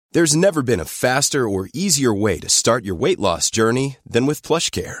There's never been a faster or easier way to start your weight loss journey than with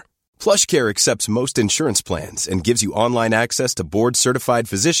PlushCare. PlushCare accepts most insurance plans and gives you online access to board-certified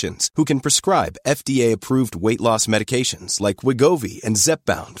physicians who can prescribe FDA-approved weight loss medications like Wegovy and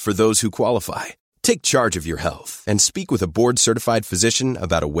Zepbound for those who qualify. Take charge of your health and speak with a board-certified physician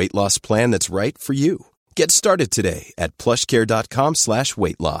about a weight loss plan that's right for you. Get started today at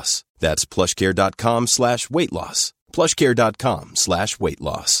plushcare.com/weight loss. That's plushcare.com/weight loss. plushcare.com/weight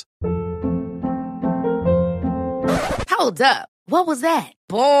loss. Hold up. What was that?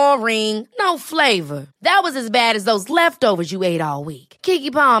 Boring. No flavor. That was as bad as those leftovers you ate all week.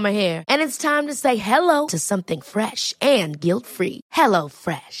 Keke Palmer here, and it's time to say hello to something fresh and guilt-free. Hello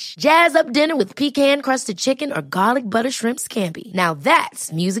Fresh. Jazz up dinner with pecan-crusted chicken or garlic butter shrimp scampi. Now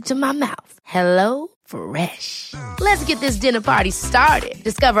that's music to my mouth. Hello Fresh. Let's get this dinner party started.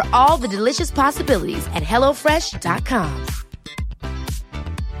 Discover all the delicious possibilities at hellofresh.com.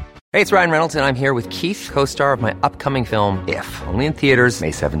 Hey, it's Ryan Reynolds, and I'm here with Keith, co-star of my upcoming film, If, only in theaters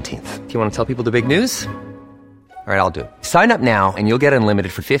May 17th. Do you want to tell people the big news? All right, I'll do it. Sign up now and you'll get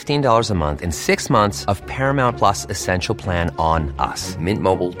unlimited for $15 a month and 6 months of Paramount Plus Essential Plan on us.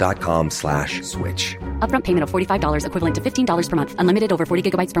 MintMobile.com/switch. Upfront payment of $45 equivalent to $15 per month. Unlimited over 40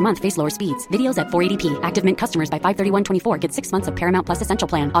 gigabytes per month. Face lower speeds. Videos at 480p. Active Mint customers by 531.24 get 6 months of Paramount Plus Essential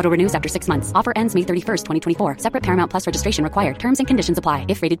Plan. Auto renews after 6 months. Offer ends May 31st, 2024. Separate Paramount Plus registration required. Terms and conditions apply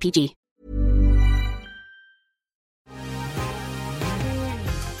if rated PG.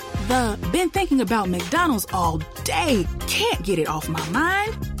 Been thinking about McDonald's all day. Can't get it off my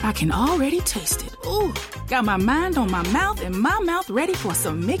mind. I can already taste it. Ooh, got my mind on my mouth and my mouth ready for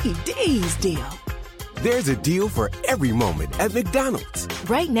some Mickey D's deal. There's a deal for every moment at McDonald's.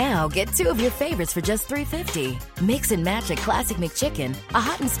 Right now, get 2 of your favorites for just $3.50. Mix and match a classic McChicken, a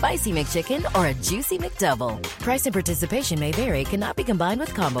hot and spicy McChicken, or a juicy McDouble. Price and participation may vary. Cannot be combined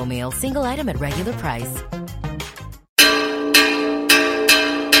with combo meal. Single item at regular price.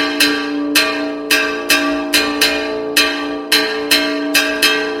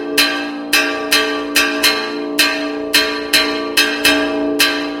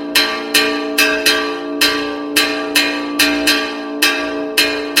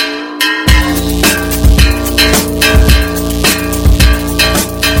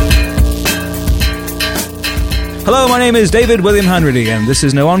 Hello, my name is David William Hanratty, and this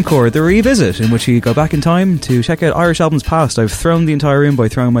is No Encore, the revisit, in which we go back in time to check out Irish albums past. I've thrown the entire room by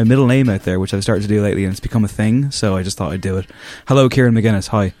throwing my middle name out there, which I've started to do lately, and it's become a thing, so I just thought I'd do it. Hello, Kieran McGuinness.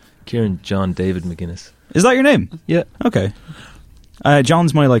 Hi. Kieran John David McGuinness. Is that your name? Yeah. Okay.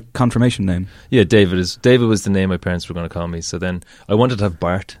 John's my, confirmation name. Yeah, David was the name my parents were going to call me, so then I wanted to have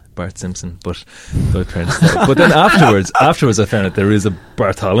Bart Simpson, but my parents thought. But then afterwards I found out there is a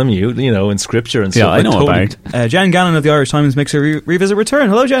Bartholomew, in scripture and stuff. Yeah, I know about Jen Gannon of the Irish Times makes her revisit return.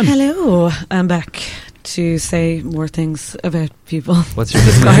 Hello, Jen. Hello, I'm back to say more things about people. What's your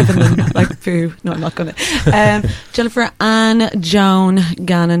describing them like poo? No, I'm not going to. Jennifer Ann Joan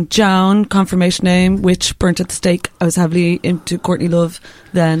Gannon. Joan, confirmation name, which burnt at the stake. I was heavily into Courtney Love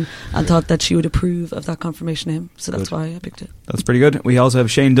then and thought that she would approve of that confirmation name, so that's why I picked it. That's pretty good. We also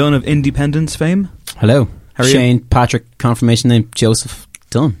have Shane Dunn of Independence fame. Hello. How are Shane you? Patrick, confirmation name Joseph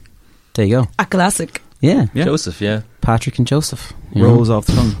Dunn. There you go. A classic. Yeah. Joseph, yeah. Patrick and Joseph. Rolls off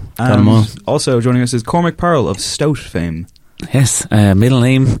the tongue. Got 'em all. Also joining us is Cormac Parrell of Stout fame. Yes, middle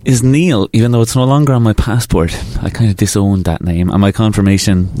name is Neil, even though it's no longer on my passport. I kind of disowned that name, and my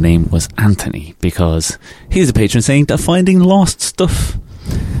confirmation name was Anthony, because he's a patron saint of finding lost stuff.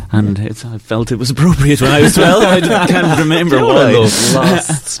 And I felt it was appropriate when I was 12. I can't remember why.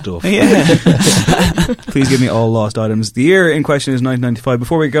 Lost stuff. Yeah. Please give me all lost items. The year in question is 1995.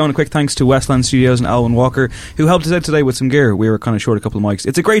 Before we go on, a quick thanks to Westland Studios and Alwyn Walker, who helped us out today with some gear. We were kind of short a couple of mics.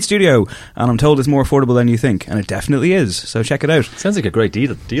 It's a great studio, and I'm told it's more affordable than you think, and it definitely is. So check it out. Sounds like a great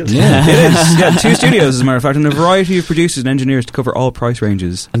deal. Yeah, it is. Yeah, 2 studios, as a matter of fact, and a variety of producers and engineers to cover all price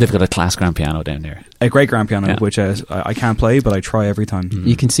ranges. And they've got a class grand piano down there. A great grand piano, which I can't play, but I try every time.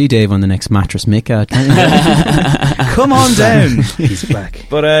 You can see Dave on the next Mattress Mick ad, can't you? Come on down. He's back.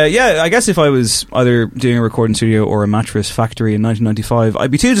 But I guess if I was either doing a recording studio or a mattress factory in 1995,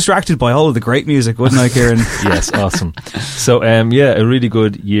 I'd be too distracted by all of the great music, wouldn't I, Kieran? Yes, awesome. So a really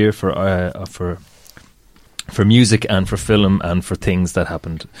good year for music and for film and for things that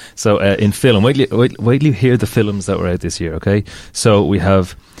happened. So in film, wait till you hear the films that were out this year, okay? So we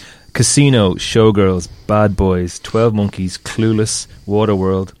have Casino, Showgirls, Bad Boys, 12 Monkeys, Clueless,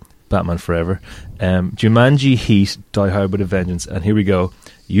 Waterworld, Batman Forever, Jumanji, Heat, Die Hard with a Vengeance, and here we go,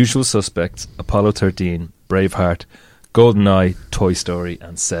 Usual Suspects, Apollo 13, Braveheart, GoldenEye, Toy Story,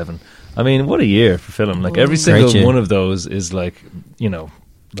 and Seven. I mean, what a year for film. Like, every single one of those is like,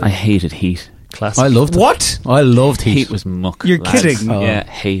 I hated Heat. Classic. I loved it. What? I loved Heat. Heat was muck. You're lads. kidding. Yeah,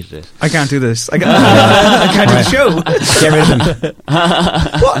 hated it. I can't do this. I can't do the show. Get rid of him.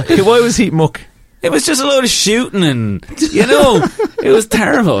 Okay, why was Heat muck? It was just a load of shooting and, it was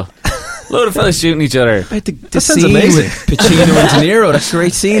terrible. A load of fellas shooting each other. The sounds scene amazing. with Pacino and De Niro, that's a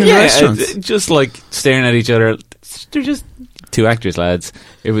great scene in restaurants. Just like staring at each other. They're just two actors, lads.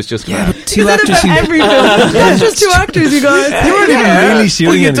 It was just crap. Two actors who... Every film. That's just two actors, you guys. They weren't even really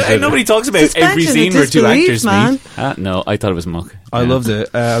shooting at each other. Nobody talks about every Suspension scene of where two disbelief, actors man. meet. No, I thought it was muck. I loved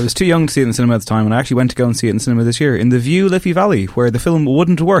it. I was too young to see it in the cinema at the time, and I actually went to go and see it in the cinema this year in the View Liffey Valley, where the film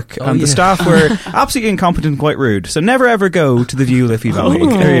wouldn't work, and the staff were absolutely incompetent and quite rude. So never ever go to the View Liffey Valley.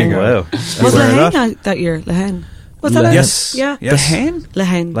 There you go. Wow. Was Lehane that year? Lehane. Was that it? Yes. Yeah. Yes. Hen?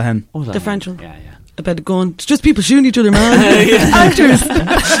 Lehane. Lehen. The French one. Yeah. About a gun. It's just people shooting each other, man. Actors.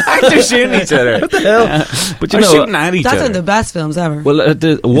 Actors shooting each other. What the hell? But shooting at each That's other. one of the best films ever. Well, the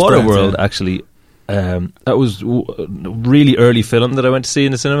brilliant, Waterworld yeah. actually, that was really early film that I went to see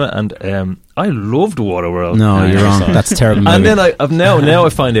in the cinema, and I loved Waterworld. No, you're wrong. That's a terrible movie. And then I've now I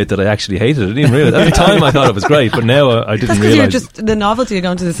find out that I actually hated it. I didn't even realize. At the time, I thought it was great, but now I didn't That's because you're realize. just the novelty of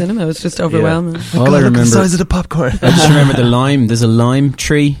going to the cinema was just overwhelming. All I remember... of the popcorn. I just remember the lime. There's a lime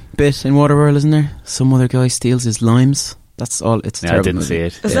tree bit in Waterworld, isn't there? Some other guy steals his limes. That's all. It's a I terrible didn't movie. see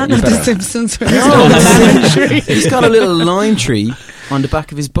it. Is Yeah, that you like The better- Simpsons? He's got a little lime tree on the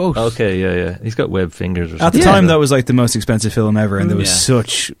back of his boat. Okay, yeah. He's got web fingers or At something. the time, that was like the most expensive film ever, and there was Yeah.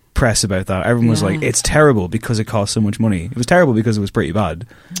 such press about that. Everyone was like, "It's terrible because it cost so much money." It was terrible because it was pretty bad.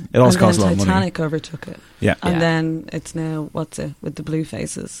 It also and cost a lot then of money. Titanic overtook it. Yeah. And Yeah. then it's now, what's it, with the blue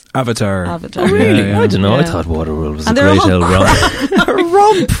faces? Avatar. Avatar. Oh, really? Yeah, yeah. I don't know. I Yeah. thought Waterworld was And a they're great all old romp. A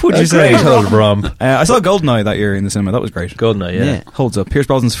romp, would you A say? great old romp. I saw Goldeneye that year in the cinema. That was great. Goldeneye, yeah. Yeah. Holds up. Pierce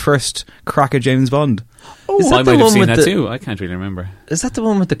Brosnan's first crack at James Bond. Is I that might the have one seen with that the? too. I can't really remember. Is that the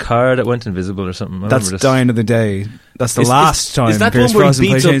one with the car that went invisible or something? I That's remember this. Die Another Day. That's the last time Is that Pierce one where he Brosnan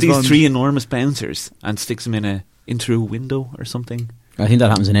beats plays up James these Bond. three enormous bouncers and sticks them into a window or something? I think that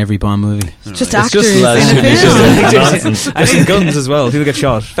happens in every Bond movie. It's just It's actors just lads in a shooting each film. other. Nonsense. There's some guns as well. People get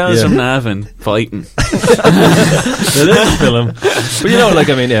shot. Fellas Yeah. from Navan fighting. It is a film.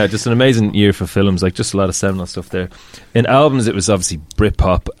 But just an amazing year for films, like just a lot of seminal stuff there. In albums, it was obviously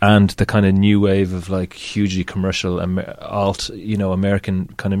Britpop and the kind of new wave of like hugely commercial alt, American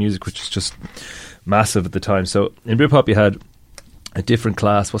kind of music, which was just massive at the time. So in Britpop, you had A Different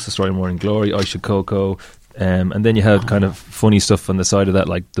Class, What's the Story, Morning Glory, I Should Coco, and then you had kind of funny stuff on the side of that,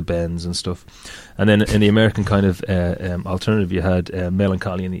 like the Bends and stuff. And then in the American kind of alternative, you had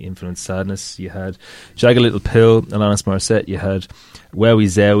Melancholy and the Infinite Sadness. You had Jagged Little Pill, Alanis Morissette. You had Wowie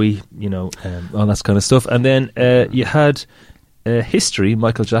Zowie, all that kind of stuff. And then you had History,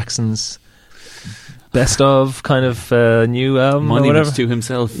 Michael Jackson's best of kind of new album or Monument whatever. to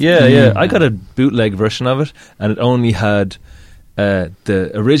himself. Yeah. I got a bootleg version of it, and it only had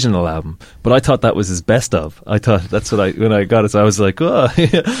the original album, but I thought that was his best of. I thought that's what when I got it, so I was like,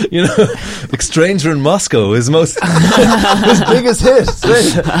 like Stranger in Moscow is most his biggest hit. Do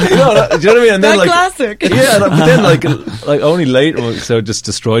you know what I mean? And then That classic. Yeah, but then like only later, so it just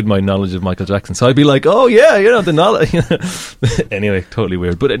destroyed my knowledge of Michael Jackson. So I'd be like, oh yeah, the knowledge. Anyway, totally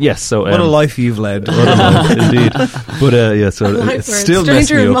weird. But yes, so What a life you've led. what a life, indeed. But so Like it's where still messed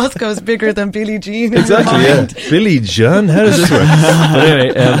Stranger me in up. Moscow is bigger than Billie Jean. Exactly, yeah. Billy John, how does this work? But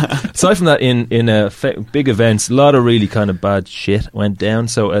anyway, aside from that, in big events, a lot of really kind of bad shit went down.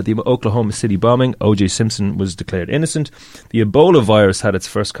 So the Oklahoma City bombing, O.J. Simpson was declared innocent. The Ebola virus had its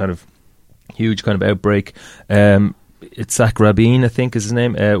first kind of huge kind of outbreak. Itzhak Rabin, I think is his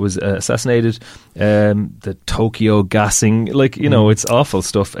name, was assassinated. The Tokyo gassing, it's awful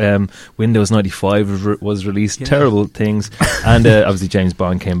stuff. Windows 95 was released, terrible things. And obviously James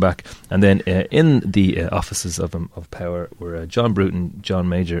Bond came back. And then in the offices of power were John Bruton, John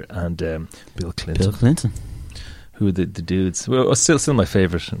Major, and Bill Clinton. Bill Clinton. Who were the dudes? Well, still my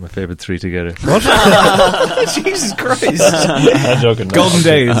favourite three together. What? Jesus Christ. I'm joking. Golden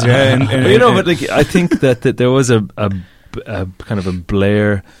days, yeah. But I think that there was a kind of a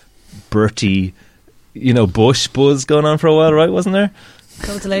Blair, Bertie, Bush buzz going on for a while, right? Wasn't there?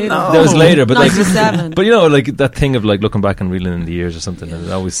 That was later. That was later, but 97. but that thing of looking back and reeling in the years or something. And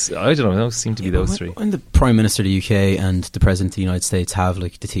it always seemed to be those three. When the Prime Minister of the UK and the President of the United States have the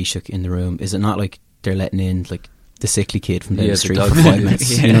Taoiseach in the room, is it not like they're letting in the sickly kid from down the street for 5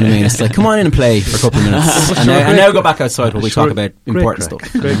 minutes? You know what I mean? It's like, come on in and play for a couple of minutes, and now go back outside while we talk about important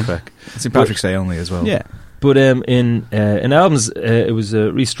stuff. Great crack. St. Patrick's Day only as well. Yeah. But in albums, it was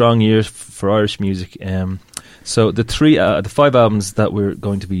a really strong year for Irish music. So the 5 albums that we're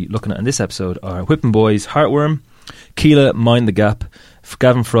going to be looking at in this episode are Whippin' Boys, Heartworm, Keela, Mind the Gap,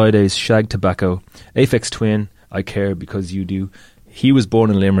 Gavin Friday's Shag Tobacco, Aphex Twin, I Care Because You Do. He was born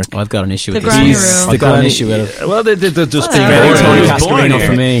in Limerick. I've got an issue with The this. granny room. I've got an issue with it. Well, they're just Tony Cascarino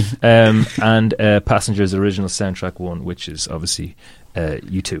for me. And Passenger's original soundtrack one, which is obviously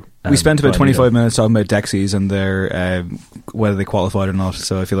U2. We spent about Brian 25 Eno. minutes talking about Dexies and their whether they qualified or not.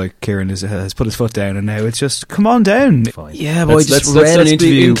 So I feel like Kieran has put his foot down, and now it's just come on down. Fine. Yeah, but I just let's read an be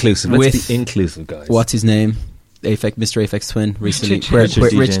interview inclusive. with Let's be inclusive, guys. what's his name? Mr. Aphex Twin recently.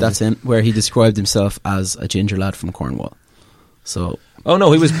 Richard, that's him. Where he described himself as a ginger lad from Cornwall. So. Oh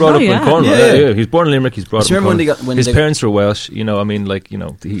no, he was brought up in Cornwall. Yeah. He was born in Limerick. He's brought up in Cornwall. His parents were Welsh. You know, I mean, like, you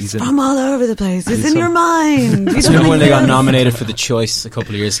know, he's from all over the place. It's in your mind. I remember when they got nominated for the Choice a couple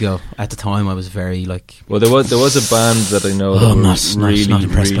of years ago. At the time, I was very like. Well, there was a band that I know that were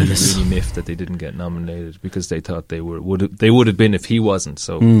really miffed that they didn't get nominated because they thought they would have been if he wasn't.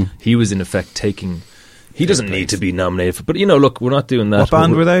 So he was in effect taking. He doesn't need to be nominated for, but you know, look, we're not doing that. What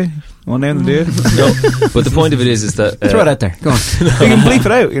band were they? One name them, do you? No, but the point of it is that throw it out there. Go on. You can bleep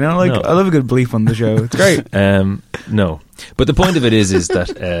it out. You know, like I love a good bleep on the show. It's great. No, but the point of it is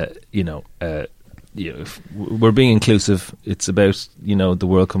that we're being inclusive. It's about the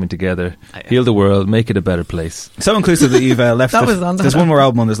world coming together, heal the world, make it a better place. So inclusive that you've left. There's one more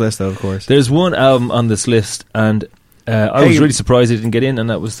album on this list, though. Of course, there's one album on this list, and. I was really surprised it didn't get in, and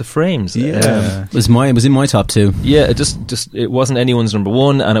that was The Frames. Yeah, it was in my top 2. Yeah, it wasn't anyone's number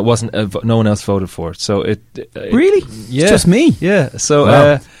 1, and it wasn't. No one else voted for it. So it really, yeah, it's just me. Yeah, so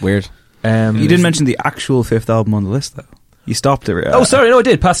wow. Weird. You didn't mention the actual 5th album on the list, though. You stopped it. Oh, sorry, no, I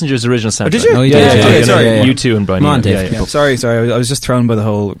did. Passenger's original soundtrack. Oh, did you? No, yeah. Sorry, U2 and Brian. Come on, Dave. Yeah. Sorry. I was just thrown by the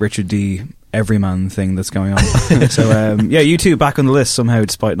whole Richard D. Everyman thing that's going on. So U2 back on the list somehow,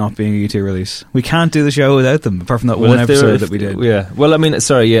 despite not being a U2 release. We can't do the show without them, apart from that one episode that we did. Yeah, well, I mean,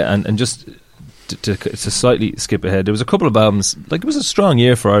 sorry, yeah, and just to slightly skip ahead, there was a couple of albums, like it was a strong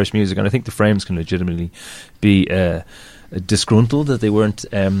year for Irish music, and I think the Frames can legitimately be disgruntled that they weren't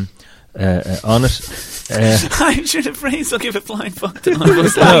on it. I'm sure the Frames will give a flying fuck to no,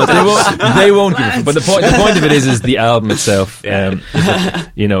 they won't give a fuck. But the point of it is the album itself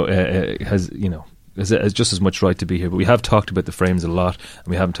has just as much right to be here. But we have talked about the Frames a lot, and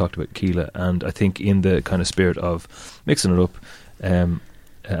we haven't talked about Keela. And I think in the kind of spirit of mixing it up,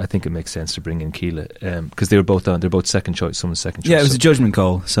 I think it makes sense to bring in Keela because they were both on. They're both second choice. Someone's second choice. Yeah, it was a judgment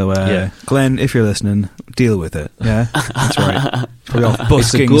call. So, Glenn, if you're listening, deal with it. Yeah, that's right. Probably off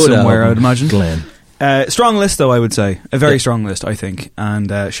busking somewhere, I would imagine. Glenn. Strong list, though, I would say. A very strong list, I think.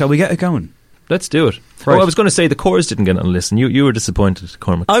 And shall we get it going? Let's do it. Right. Oh, I was going to say the Corrs didn't get on the list, and you were disappointed,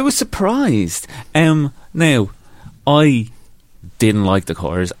 Cormac. I was surprised. Now, I didn't like the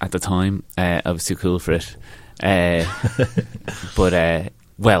Corrs at the time. I was too cool for it. But,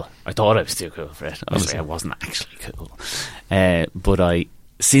 well, I thought I was too cool for it. Obviously, I wasn't actually cool. But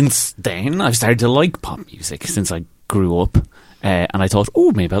since then, I've started to like pop music since I grew up. And I thought,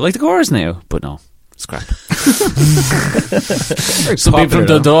 maybe I like the Corrs now. But no. Scrap. Some people from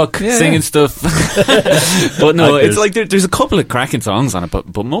Dundalk singing stuff. But no, it's like there's a couple of cracking songs on it,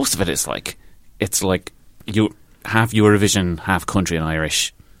 but most of it is like it's like you half Eurovision, half country and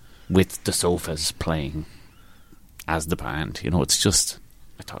Irish, with the Sofas playing as the band. You know, it's just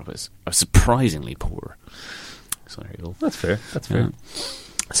I thought it was surprisingly poor. So there you go. That's fair.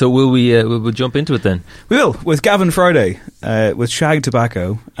 So will we we'll jump into it then? We will, with Gavin Friday, with Shag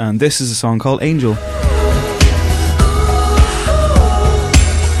Tobacco, and this is a song called Angel.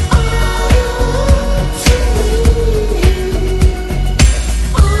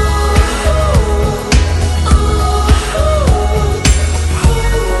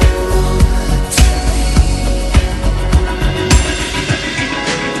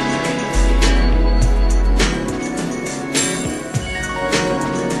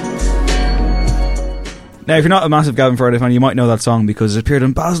 Now, if you're not a massive Gavin Friday fan, you might know that song because it appeared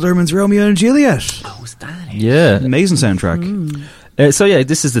in Baz Luhrmann's Romeo and Juliet. Oh, was that it? Yeah. Amazing soundtrack. This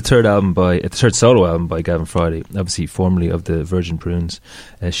is the third solo album by Gavin Friday, obviously formerly of the Virgin Prunes,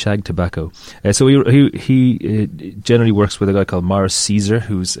 Shag Tobacco. So he generally works with a guy called Morris Caesar,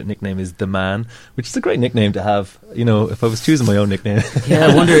 whose nickname is The Man, which is a great nickname to have. You know, if I was choosing my own nickname. Yeah,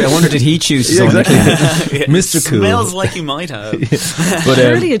 I wonder did he choose his own nickname? Mr. Cool. Smells like he might have. But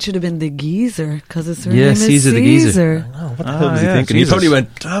surely it should have been the Geezer, because his surname is Caesar the Geezer. Caesar. I know, what the hell was he thinking? He probably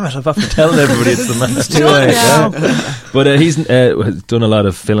went, damn it, I've after telling everybody it's The Man. It's too late. But he's done a lot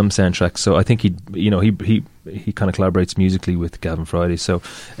of film soundtracks, so I think he kind of collaborates musically with Gavin Friday. So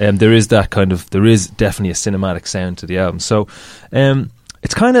there is definitely a cinematic sound to the album. So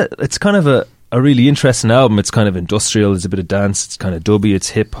it's kind of a really interesting album. It's kind of industrial. There's a bit of dance. It's kind of dubby. It's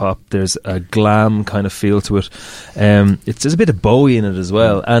hip hop. There's a glam kind of feel to it. There's a bit of Bowie in it as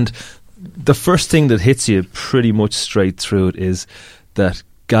well. And the first thing that hits you pretty much straight through it is that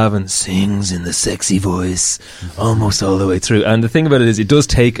Gavin sings in the sexy voice almost all the way through. And the thing about it is, it does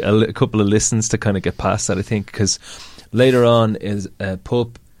take a couple of listens to kind of get past that, I think, because later on is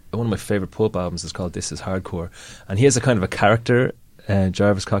Pulp. One of my favourite Pulp albums is called This Is Hardcore, and he has a kind of a character.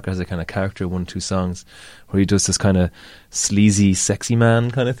 Jarvis Cocker has a kind of character, 1-2 songs, where he does this kind of sleazy, sexy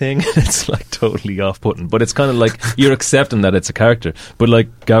man kind of thing. It's like totally off-putting, but it's kind of like you're accepting that it's a character. But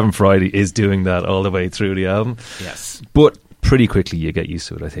like Gavin Friday is doing that all the way through the album. Yes, but pretty quickly you get used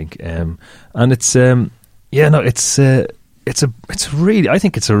to it, I think. And it's it's really, I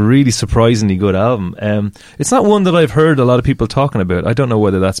think it's a really surprisingly good album. It's not one that I've heard a lot of people talking about. I don't know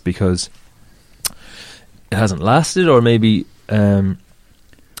whether that's because it hasn't lasted, or maybe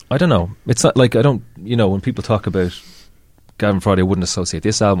I don't know. It's not like, I don't, when people talk about Gavin Friday, I wouldn't associate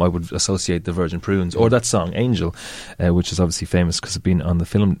this album. I would associate the Virgin Prunes or that song Angel, which is obviously famous because it's been on the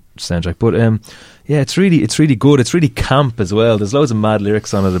film soundtrack. But it's really good. It's really camp as well. There's loads of mad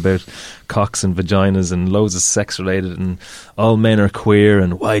lyrics on it about cocks and vaginas and loads of sex related, and all men are queer,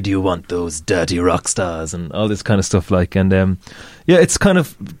 and why do you want those dirty rock stars, and all this kind of stuff. It's kind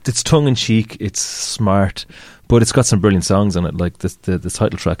of, it's tongue in cheek. It's smart, but it's got some brilliant songs on it. Like the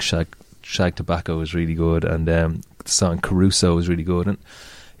title track Shag Tobacco is really good, and the song Caruso is really good, and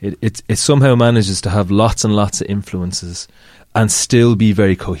it somehow manages to have lots and lots of influences and still be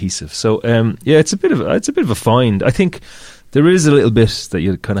very cohesive. So it's a bit of a find. I think there is a little bit that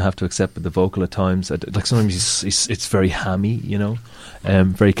you kind of have to accept with the vocal at times. Like sometimes it's very hammy,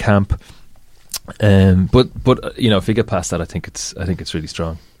 very camp. But if you get past that, I think it's really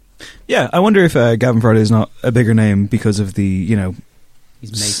strong. Yeah, I wonder if Gavin Friday is not a bigger name because of the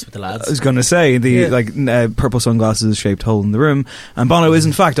he's mates with the lads. I was going to say purple sunglasses shaped hole in the room, and Bono is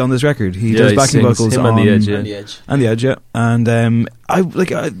in fact on this record. He does backing vocals on The Edge, and The Edge, yeah. And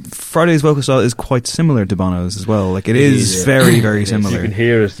Friday's vocal style is quite similar to Bono's as well. Like it is very, very similar. You can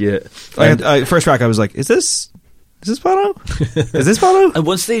hear it, yeah. First track, I was like, Is this Bono? Is this Bono? At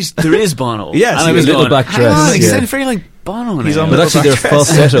one stage, there is Bono. Yes, and I was little back dress. It sounded very like Bono. But actually, their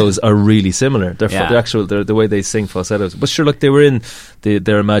falsettos are really similar. The way they sing falsettos. But sure, look, they were in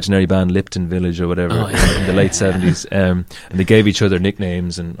their imaginary band Lipton Village or whatever in the late 70s, and they gave each other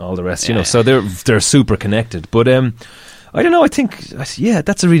nicknames and all the rest. So they're super connected. But I don't know. I think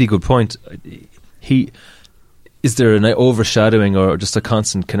that's a really good point. Is there an overshadowing or just a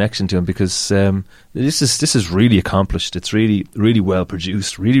constant connection to him? Because this is really accomplished. It's really, really well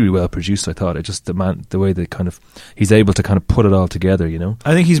produced. Really, really well produced. I thought the way they he's able to kind of put it all together.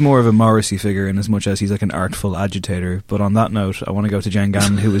 I think he's more of a Morrissey figure in as much as he's like an artful agitator. But on that note, I want to go to Jen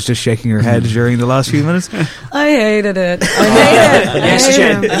Gannon, who was just shaking her head during the last few minutes. I hated it. Yes,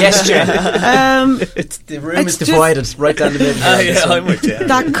 Jen. Yes, Jen. The room is divided right down the middle. I'm with you.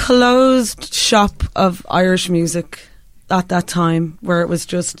 That closed shop of Irish music at that time, where it was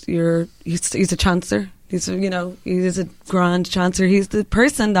just he's a chancer. He's a grand chancer. He's the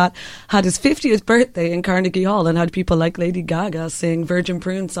person that had his 50th birthday in Carnegie Hall and had people like Lady Gaga sing Virgin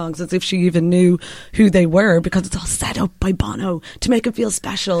Prune songs as if she even knew who they were, because it's all set up by Bono to make him feel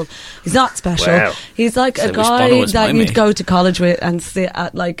special. He's not special. Wow. He's like a guy that you'd go to college with and sit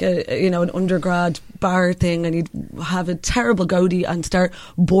at like an undergrad bar thing, and he'd have a terrible goatee and start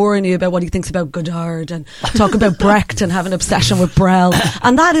boring you about what he thinks about Godard and talk about Brecht and have an obsession with Brel.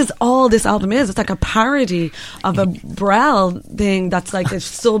 And that is all this album is. It's like a parody of a Brel thing that's like a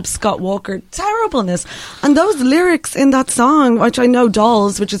sub Scott Walker terribleness. And those lyrics in that song, which I know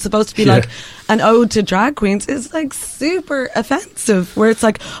Dolls, which is supposed to be like an ode to drag queens, is like super offensive, where it's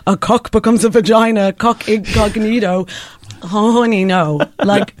like a cock becomes a vagina, cock incognito. Honey, no.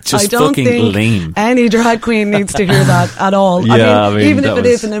 Like, I don't think lame. Any drag queen needs to hear that at all. I mean, even if it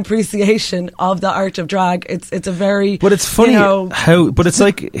is an appreciation of the art of drag, it's a very... But it's funny but it's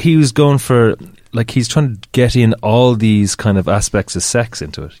like he was going for... Like, he's trying to get in all these kind of aspects of sex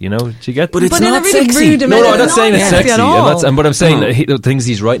into it, Do you get? But it's but not really sexy. No, I'm not saying it's sexy. At all. But I'm saying the things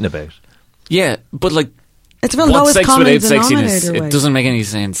he's writing about. Yeah, but like... It's about lowest common denominator. It doesn't make any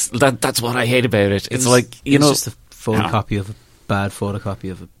sense. That's what I hate about it. It's like, it's just a photocopy of a bad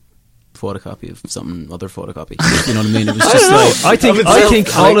photocopy of a photocopy of something other photocopy. You know what I mean? It was just I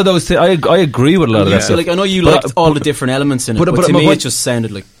think all of those things. I agree with a lot of that stuff. Like, I know you liked all the different elements in it, but to me it just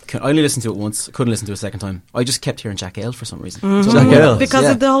sounded like I only listened to it once. I couldn't listen to it a second time. I just kept hearing Jack L for some reason. Jack L. Because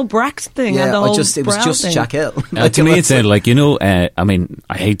of the whole Brax thing and the whole it was just thing. Jack L. To me, it sounded like, I mean,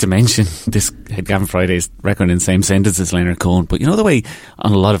 I hate to mention this had Gavin Friday's record in the same sentence as Leonard Cohen, but you know the way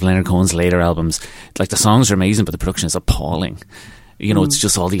on a lot of Leonard Cohen's later albums, like the songs are amazing, but the production is appalling. It's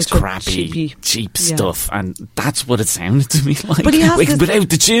just all these crappy, cheap stuff, and that's what it sounded to me like. But he has without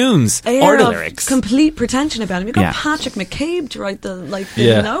the tunes or the lyrics. Complete pretension about him. You got Patrick McCabe to write the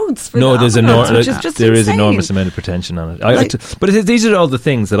notes for there's there is enormous amount of pretension on it. But these are all the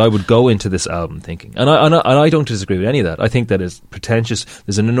things that I would go into this album thinking, and I don't disagree with any of that. I think that it's pretentious.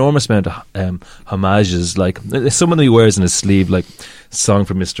 There's an enormous amount of homages, like someone he wears in his sleeve, like song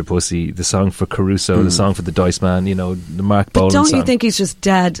for Mr. Pussy, the song for Caruso, the song for the Dice Man, the Mark Bolan song. Don't you think he's just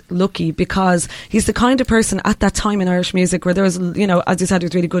dead lucky, because he's the kind of person at that time in Irish music where there was, as you said, it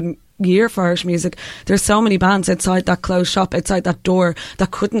was a really good year for Irish music. There's so many bands outside that closed shop, outside that door,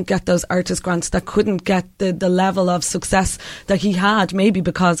 that couldn't get those artist grants, that couldn't get the level of success that he had, maybe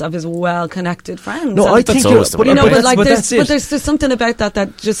because of his well-connected friends. No, I think there's something about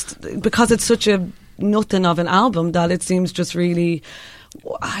that just, because it's such a nothing of an album, that it seems just really,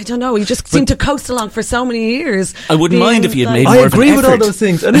 I don't know, he just seemed to coast along for so many years. I wouldn't mind if he had made more I of an agree with all effort. those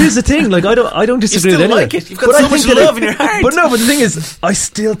things, and here's the thing, like I don't disagree with any like of it. You've got so much love in your heart. But the thing is, I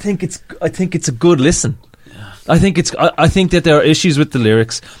still think it's a good listen. I think that there are issues with the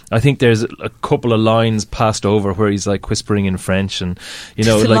lyrics. I think there's a couple of lines passed over where he's like whispering in French, and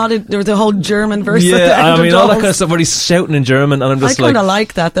there was a whole German verse. Yeah, I mean all that kind of stuff where he's shouting in German, and I'm just I kind of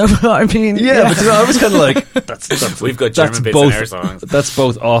like that though. I mean, but I was kind of like, that's we've got German bits in our songs. That's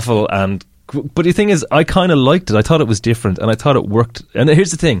both awful and. But the thing is, I kind of liked it. I thought it was different, and I thought it worked. And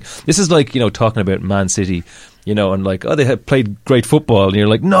here's the thing: this is like talking about Man City. And like, they had played great football, and you're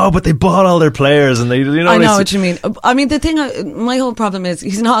like, no, but they bought all their players, and they, I know what you mean. I mean, the thing, my whole problem is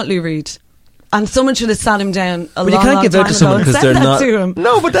he's not Lou Reed, and someone should have sat him down a long time ago. But you can't give out to someone because they're not. To him.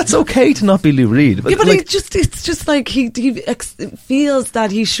 No, but that's okay to not be Lou Reed. But it's just like he feels that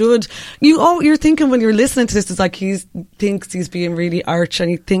he should. You're thinking when you're listening to this, it's like he thinks he's being really arch,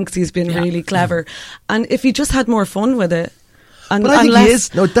 and he thinks he's been really clever, and if he just had more fun with it. But I think he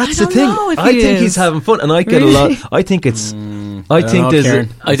is. No, that's the thing. I think he's having fun, and I get a lot. I think it's. I think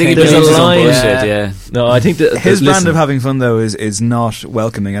there's a line. Yeah. No, I think that his brand of having fun though is not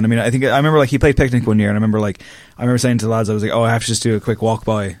welcoming. And I mean, I remember like he played Picnic one year, and I remember saying to the lads, I was like, I have to just do a quick walk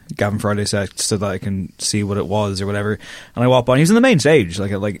by Gavin Friday set so that I can see what it was or whatever. And I walked by, and he was on the main stage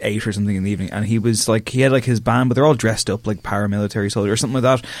like at like 8 or something in the evening, and he was like, he had like his band, but they're all dressed up like paramilitary soldiers or something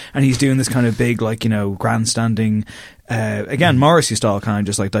like that, and he's doing this kind of big like grandstanding. Again, Morrissey style kind of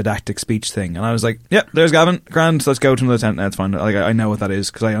just like didactic speech thing, and I was like, "Yep, there's Gavin. Grand. Let's go to another tent. That's fine. Like I know what that is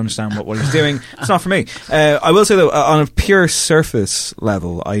because I understand what he's doing. It's not for me." I will say though, on a pure surface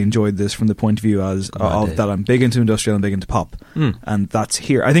level, I enjoyed this from the point of view of that I'm big into industrial and big into pop, and that's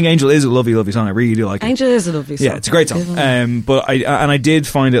here. I think Angel is a lovely, lovely song. I really do like it. Angel is a lovely song. Yeah, it's a great song. But I did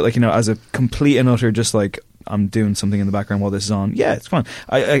find it like as a complete and utter just like. I'm doing something in the background while this is on. Yeah, it's fun.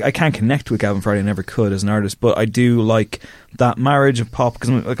 I can't connect with Gavin Friday. I never could as an artist, but I do like that marriage of pop because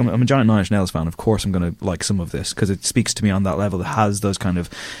I'm a giant Nine Inch Nails fan. Of course, I'm going to like some of this because it speaks to me on that level. That has those kind of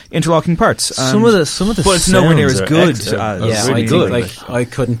interlocking parts. Some of the, but it's nowhere near as good. Really good. Like I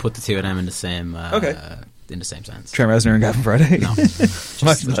couldn't put the two of them in the same. In the same sense. Trent Reznor and Gavin Friday. No,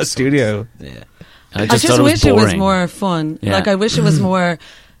 that studio. Yeah. I just wish it was more fun. Yeah. Like I wish it was more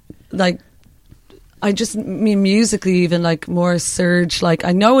like. I just mean musically even like more surge. Like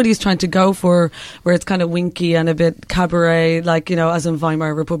I know what he's trying to go for, where it's kind of winky and a bit cabaret, like as in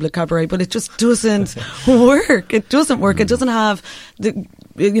Weimar Republic cabaret. But it just doesn't work. It doesn't work. It doesn't have the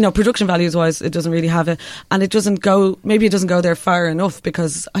production values wise. It doesn't really have it, and it doesn't go. Maybe it doesn't go there far enough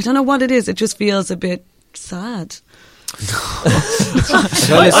because I don't know what it is. It just feels a bit sad.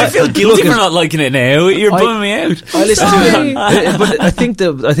 I feel guilty for not liking it now. You're bumming me out. I listen to it, but I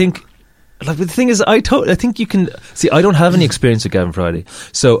think. Like, but the thing is, I think you can see. I don't have any experience with Gavin Friday,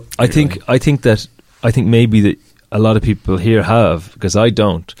 so I think maybe that a lot of people here have because I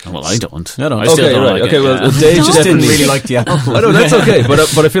don't. Well, I don't. No, I still don't like it. Well, Dave just didn't really like the album. I know that's okay, but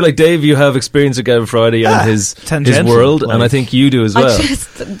I feel like Dave, you have experience with Gavin Friday and his world, and I think you do as well.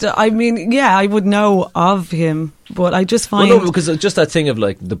 I would know of him. But I just find because just that thing of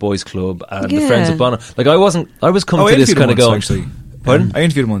like the Boys Club and the Friends of Bono. Like I was coming to this kind of going. Pardon? I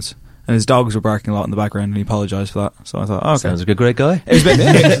interviewed him once. and his dogs were barking a lot in the background, and he apologised for that. So I thought, okay, sounds like a great guy. It was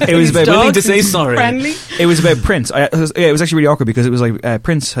about, it was about willing to say sorry. Friendly. It was about Prince. It was actually really awkward because it was like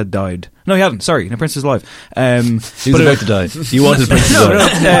Prince had died. No, he hadn't. Sorry, no, Prince is alive. He was about to die. You wanted Prince to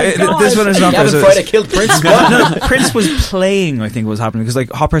die. This one is not. Gavin Friday killed Prince. No, Prince was playing, I think, what was happening, because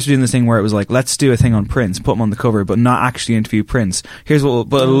like Hot Press were doing this thing where it was like, let's do a thing on Prince, put him on the cover, but not actually interview Prince. Here's what,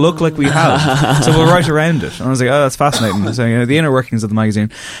 but it'll look like we have, so we'll write around it. And I was like, oh, that's fascinating. So, you know, the inner workings of the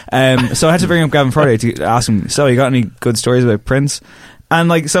magazine. So I had to bring up Gavin Friday to ask him, so you got any good stories about Prince? And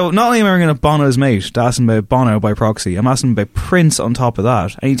like, so not only am I ringing up Bono's mate to ask him about Bono by proxy, I'm asking him about Prince on top of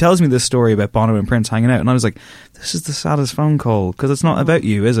that. And he tells me this story about Bono and Prince hanging out, and I was like, this is the saddest phone call, because it's not about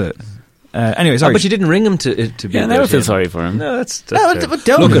you, is it? Anyway, sorry. But you didn't ring him to be. Yeah, now I feel sorry for him. No, that's but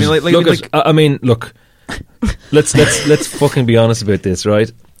don't. Look, let's fucking be honest about this, right?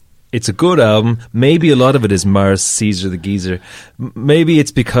 It's a good album. Maybe a lot of it is Mars Caesar the Geezer. Maybe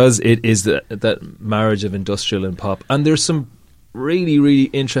it's because it is that marriage of industrial and pop, and there's some really, really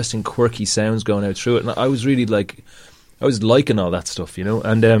interesting, quirky sounds going out through it. And I was liking all that stuff, you know.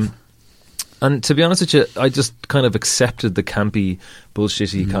 And to be honest with you, I just kind of accepted the campy,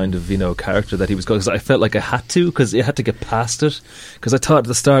 bullshitty kind of, you know, character that he was going, because I felt like I had to, because I had to get past it. Because I thought at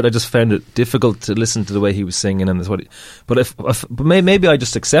the start I just found it difficult to listen to the way he was singing, and that's what. But maybe I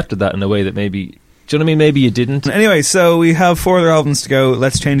just accepted that in a way that maybe. Do you know what I mean? Maybe you didn't. Anyway, so we have 4 other albums to go.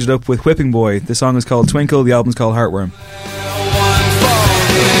 Let's change it up with Whipping Boy. The song is called Twinkle. The album's called Heartworm.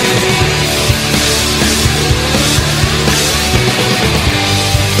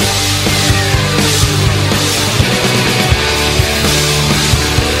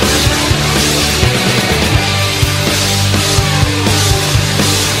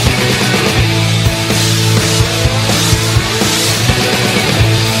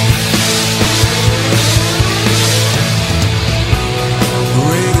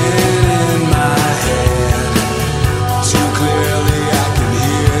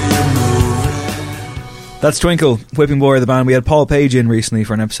 That's Twinkle, Whipping Boy, the band. We had Paul Page in recently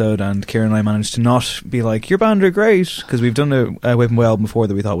for an episode, and Kieran and I managed to not be like, your band are great, because we've done a Whipping Boy album before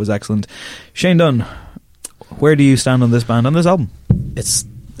that we thought was excellent. Shane Dunn, where do you stand on this band, on this album? It's,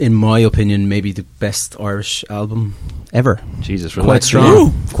 in my opinion, maybe the best Irish album ever. Jesus, quite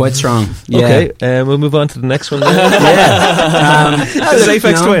strong. Quite strong. Yeah. Okay, we'll move on to the next one. Yeah. The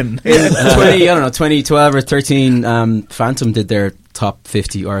Aphex Twin. In 2012 or 13, Phantom did their top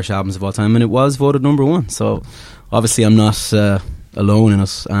 50 Irish albums of all time, and it was voted number 1. So obviously I'm not alone in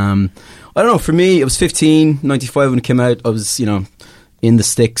it. I don't know, for me it was 95 when it came out. I was, you know, in the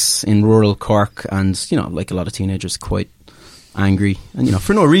sticks in rural Cork, and, you know, like a lot of teenagers, quite angry, and, you know,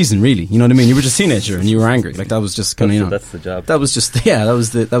 for no reason really, you know what I mean. You were just a teenager and you were angry, like that was just kind of, you know, that's the job. That was just, yeah, that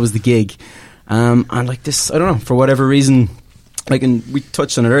was the gig. And like this, I don't know, for whatever reason, like, and we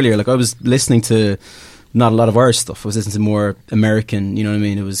touched on it earlier, like I was listening to not a lot of Irish stuff. I was listening to more American, you know what I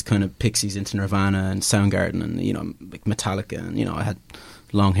mean. It was kind of Pixies into Nirvana and Soundgarden, and, you know, like Metallica, and, you know, I had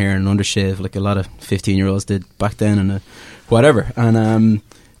long hair and undershave like a lot of 15-year-olds did back then, and whatever. And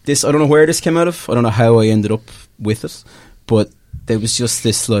this, I don't know where this came out of, I don't know how I ended up with it, but there was just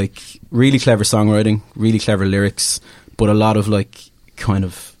this like really clever songwriting, really clever lyrics, but a lot of like kind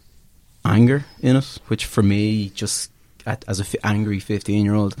of anger in it, which for me, just as an angry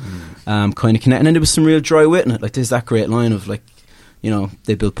 15-year-old, kind of connected. And then there was some real dry wit in it. Like there's that great line of like, you know,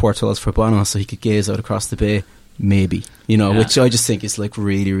 they built portholes for Bono so he could gaze out across the bay, maybe, you know, which I just think is like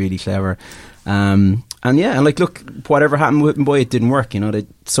really, really clever. And yeah, and like, look, whatever happened with Whipping Boy, it didn't work. You know, they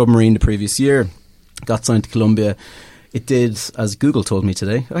Submarine the previous year, got signed to Columbia. It did, as Google told me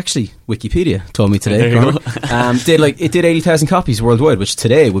today, actually Wikipedia told me today, it did 80,000 copies worldwide, which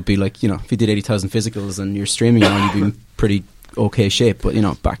today would be like, you know, if you did 80,000 physicals and you're streaming on, you'd be in pretty okay shape. But, you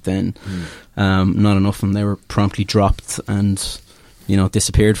know, back then, not enough, and they were promptly dropped and, you know,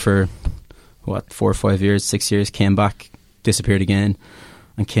 disappeared for 4 or 5 years, 6 years, came back, disappeared again,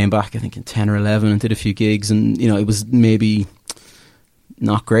 and came back I think in 10 or 11 and did a few gigs, and, you know, it was maybe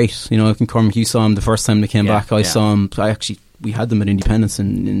not great. You know, I can Cormac, you saw him the first time they came back. I saw him, we had them at Independence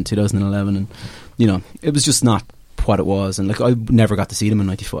in 2011, and, you know, it was just not what it was. And like, I never got to see them in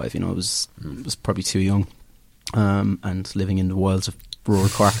 95, you know, I was probably too young, and living in the wilds of rural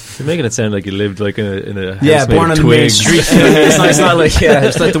Cork. You're making it sound like you lived like in a house yeah, made born of on the main twigs. street. It's not like, yeah,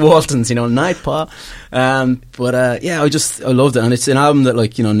 it's like the Waltons, you know, night pa. But yeah, I loved it, and it's an album that,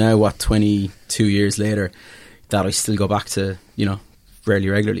 like, you know, now 22 years later, that I still go back to, you know, fairly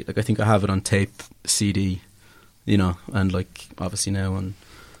regularly. Like, I think I have it on tape, CD, you know, and like obviously now on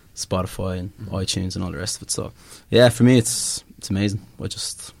Spotify and iTunes and all the rest of it. So yeah, for me it's amazing. I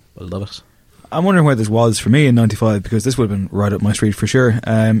love it. I'm wondering where this was for me in '95, because this would have been right up my street for sure.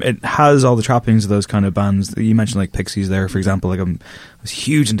 It has all the trappings of those kind of bands. You mentioned like Pixies there, for example. Like I was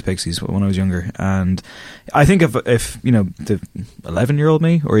huge into Pixies when I was younger, and I think if you know, the 11-year-old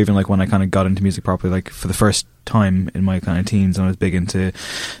me, or even like when I kind of got into music properly, like for the first time in my kind of teens, and I was big into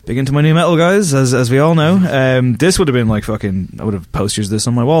my new metal guys, as we all know. This would have been like fucking, I would have posters of this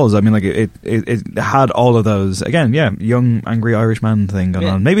on my walls. I mean, like it had all of those, again, young angry Irish man thing going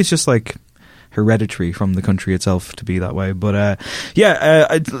on. Maybe it's just like hereditary from the country itself to be that way, but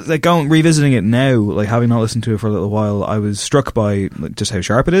like revisiting it now, like having not listened to it for a little while, I was struck by just how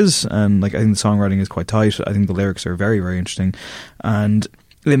sharp it is, and like I think the songwriting is quite tight. I think the lyrics are very, very interesting, and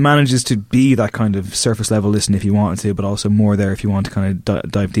it manages to be that kind of surface level listen if you wanted to, but also more there if you want to kind of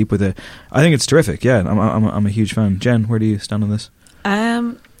dive deep with it. I think it's terrific. I'm a huge fan. Jen, where do you stand on this?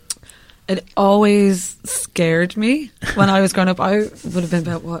 It always scared me when I was growing up. I would have been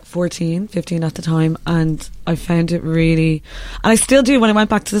about 14, 15 at the time, and I found it really, and I still do when I went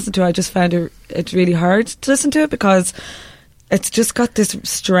back to listen to it, I just found it really hard to listen to it, because it's just got this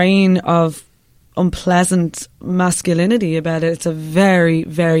strain of unpleasant masculinity about it. It's a very,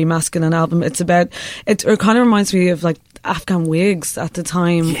 very masculine album. It kind of reminds me of like Afghan Wigs at the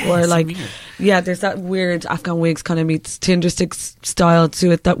time, where like there's that weird Afghan Wigs kind of meets Tinderstick style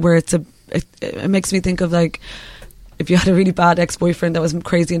to it, that where it makes me think of like if you had a really bad ex-boyfriend that was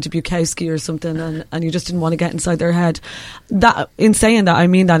crazy into Bukowski or something, and you just didn't want to get inside their head. That, in saying that, I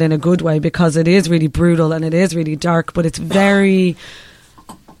mean that in a good way, because it is really brutal and it is really dark, but it's a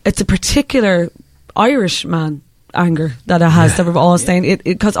particular Irish man anger that it has, that we're all saying it,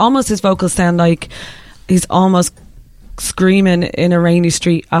 because almost his vocals sound like he's almost screaming in a rainy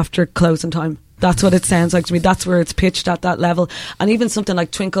street after closing time. That's what it sounds like to me. That's where it's pitched at that level. And even something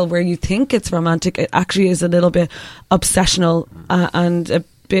like Twinkle, where you think it's romantic, it actually is a little bit obsessional and a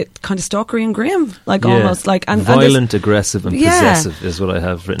bit kind of stalkery and grim, like almost like violent, aggressive, and possessive is what I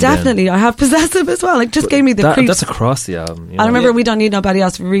have written. Definitely, down. I have possessive as well. Like, just gave me the creeps. That's across the album. You know? I remember We Don't Need Nobody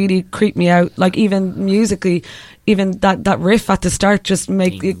Else really creeped me out. Like, even musically, even that riff at the start just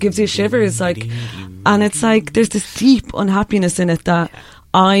it gives you shivers. Like, and it's like there's this deep unhappiness in it that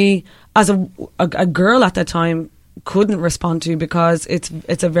I, as a girl at that time, couldn't respond to, because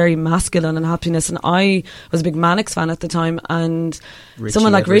it's a very masculine unhappiness, and I was a big Mannix fan at the time, and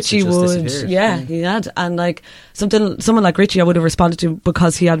someone like Richie would, he had, and like someone like Richie I would have responded to,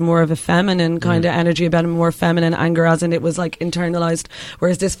 because he had more of a feminine kind of energy about him, more feminine anger, as in it was like internalized,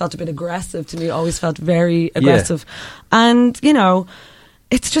 whereas this felt a bit aggressive to me. It always felt very aggressive, and you know,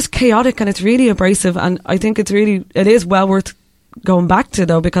 it's just chaotic and it's really abrasive, and I think it is well worth going back to,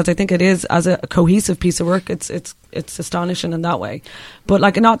 though, because I think it is, as a cohesive piece of work, it's astonishing in that way. But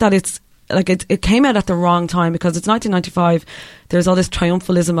like, not that it's like it came out at the wrong time, because it's 1995. There's all this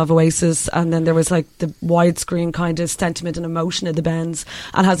triumphalism of Oasis, and then there was like the widescreen kind of sentiment and emotion of the Bends,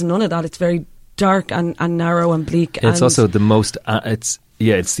 and has none of that. It's very dark and narrow and bleak. It's also the most it's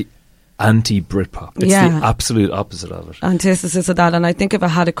the anti-Britpop. It's the absolute opposite of it. Antithesis of that. And I think if it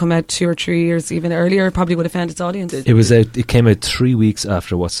had come out 2 or 3 years even earlier, it probably would have found its audience. It came out 3 weeks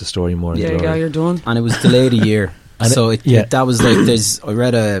after What's the Story More Than Glory. Yeah, you're done. And it was delayed a year. So that was like, I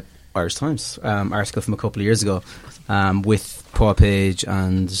read a Irish Times article from a couple of years ago with Paul Page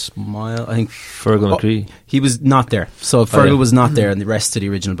and I think Fergal McCree. He was not there. So Fergal was not there, and the rest of the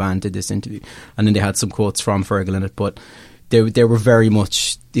original band did this interview. And then they had some quotes from Fergal in it, but they were very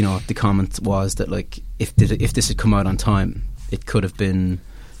much, you know, the comment was that like if this had come out on time, it could have been,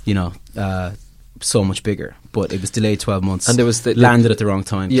 you know, so much bigger. But it was delayed 12 months, and there was landed at the wrong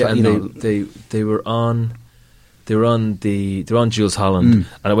time. Yeah, and they were on Jools Holland,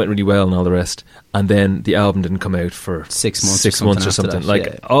 and it went really well and all the rest. And then the album didn't come out for 6 months, or something.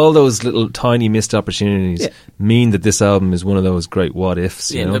 Like all those little tiny missed opportunities mean that this album is one of those great what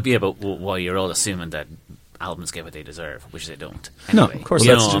ifs. You know? But why you're all assuming that albums get what they deserve, which they don't. Anyway. No, of course.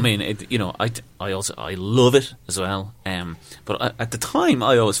 You know, I mean, I love it as well. But at the time,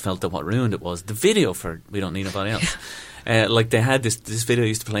 I always felt that what ruined it was the video for We Don't Need Nobody Else. Like they had this video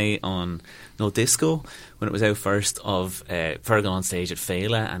used to play on No Disco when it was out first, of Fergal on stage at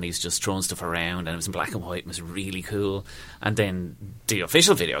Fela, and he's just throwing stuff around, and it was in black and white and it was really cool. And then the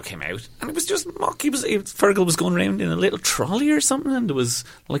official video came out, and it was just mock. Fergal was going around in a little trolley or something, and there was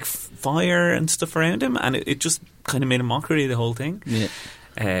like fire and stuff around him, and it just kind of made a mockery of the whole thing.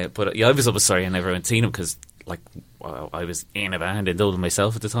 But I was always sorry I never went to see him, because like I was in a band in Dublin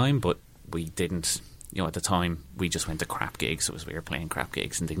myself at the time, but we didn't. You know, at the time, we just went to crap gigs. So we were playing crap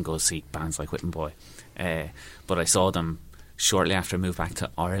gigs and didn't go see bands like Whippin' Boy. But I saw them shortly after I moved back to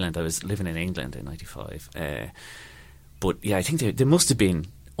Ireland. I was living in England in '95. But yeah, I think they must have been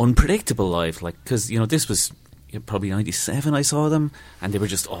unpredictable live. Like, because this was probably 97 I saw them, and they were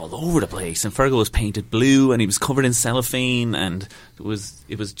just all over the place, and Fergal was painted blue and he was covered in cellophane, and it was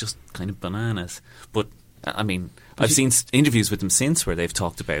just kind of bananas. But I mean, I've seen interviews with them since where they've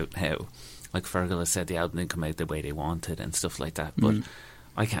talked about how, like, Fergal has said the album didn't come out the way they wanted and stuff like that, but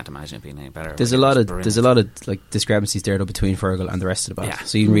I can't imagine it being any better. There's a lot of like discrepancies there though between Fergal and the rest of the band.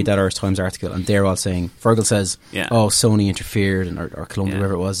 So you can read that Irish Times article, and they're all saying Fergal says, "Oh, Sony interfered," or Columbia,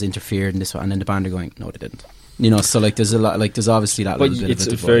 whoever it was, interfered in this one, and then the band are going, "No, they didn't." So like there's a lot, like there's obviously that. But little bit it's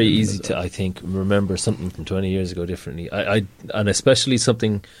of a very easy to, I think, remember something from 20 years ago differently. And especially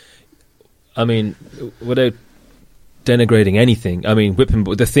something, I mean, without denigrating anything, I mean, Whipping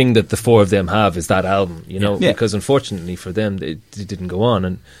Boy, the thing that the four of them have is that album, because unfortunately for them, they didn't go on,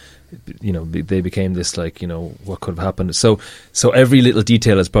 and they became this, like, what could have happened. So every little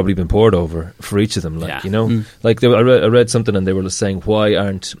detail has probably been poured over for each of them, like, like I read something and they were saying, why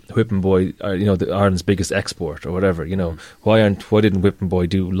aren't Whipping Boy, Ireland's biggest export or whatever, why didn't Whipping Boy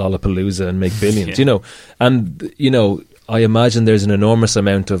do Lollapalooza and make billions, and I imagine there's an enormous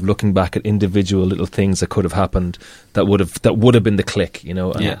amount of looking back at individual little things that could have happened that would have been the click,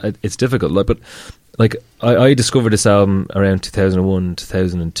 and it's difficult. But like I discovered this album around 2001,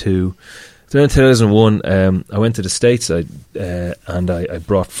 2002. Around 2001, I went to the States, and I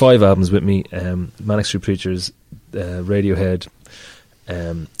brought 5 albums with me: Manic Street Preachers, Radiohead,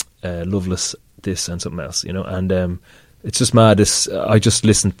 Loveless, this and something else, and it's just mad. I just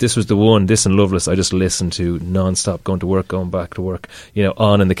listened. This was the one. This and Loveless. I just listened to non-stop, going to work, going back to work.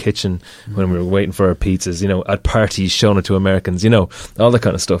 On in the kitchen when we were waiting for our pizzas. At parties, showing it to Americans. All that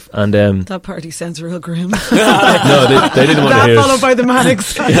kind of stuff. And that party sounds real grim. No, they didn't want to hear. That followed by the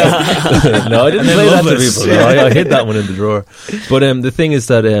Manics. No, I didn't play that to people. I hid that one in the drawer. But the thing is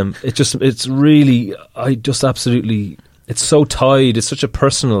that it's really. I just absolutely. It's so tied. It's such a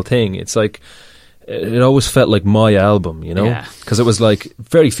personal thing. It's like. It always felt like my album, because it was like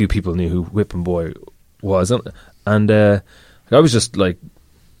very few people knew who Whipping Boy was, and I was just like,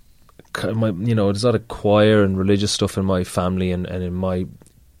 there's a lot of choir and religious stuff in my family, and in my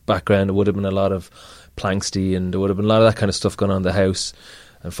background it would have been a lot of Planksty, and there would have been a lot of that kind of stuff going on in the house,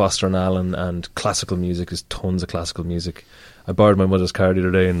 and Foster and Allen, and classical music. There's tons of classical music. I borrowed my mother's car the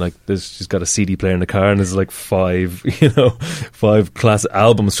other day, and like she's got a CD player in the car, and there's like 5 classic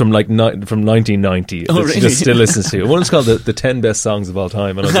albums from 1990 that she just still listens to. One's called the 10 Best Songs of All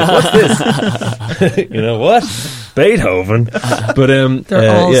Time, and I was like, what's this? What? Beethoven? But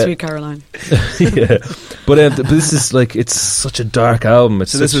they're all Sweet Caroline. Yeah, but this is like, it's such a dark album.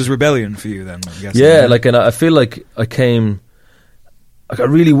 So this was rebellion for you then, I'm guessing. Yeah, like, and I feel like I came. Like I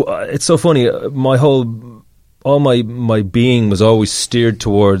really, it's so funny. All my being was always steered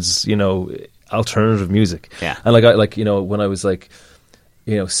towards, alternative music. Yeah. And when I was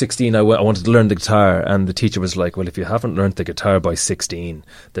 16, I wanted to learn the guitar, and the teacher was like, well, if you haven't learned the guitar by 16,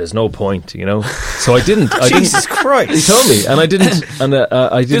 there's no point, So I didn't. Jesus Christ. He told me, and I didn't. And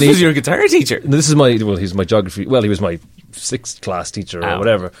I didn't. This was your guitar teacher? This is he's my geography. Well, he was my 6th class teacher or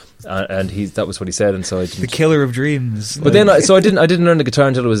whatever, and that was what he said, and so I didn't. The killer of dreams. But then I didn't learn the guitar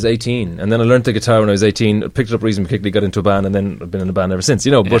until I was 18, and then I learned the guitar when I was 18, picked it up reasonably quickly, got into a band, and then I've been in a band ever since,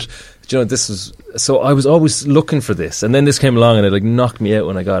 but this was, so I was always looking for this, and then this came along and it like knocked me out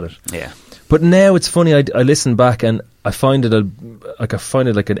when I got it. Yeah. But now it's funny, I listen back and I find it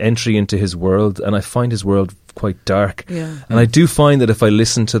like an entry into his world, and I find his world quite dark. Yeah. And I do find that if I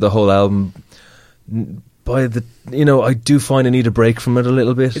listen to the whole album, I do find I need a break from it a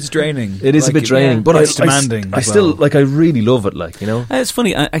little bit. It's draining. It is a bit draining, but it's demanding. I still I really love it. It's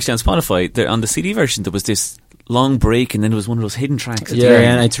funny. Actually, on Spotify, on the CD version, there was this long break, and then there was one of those hidden tracks.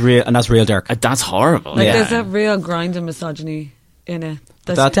 And it's real, and that's real dark. That's horrible. There's that real grind and misogyny in it.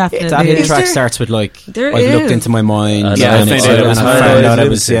 That hidden track starts with like, there I've looked into my mind, I found out I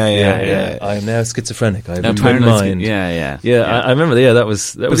was I am now schizophrenic. I have a twin paranoid mind. Yeah. I remember. Yeah, that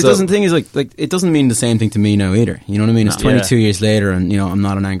was. But the thing is, like it doesn't mean the same thing to me now either. You know what I mean? It's 22 years later, and I'm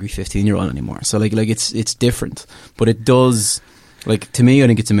not an angry 15-year-old anymore. So like it's different, but it does. Like, to me, I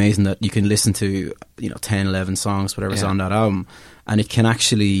think it's amazing that you can listen to 10, 11 songs, whatever's on that album, and it can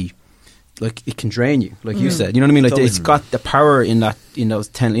actually. Like, it can drain you, like you said. You know what I mean? Like, it's got the power in those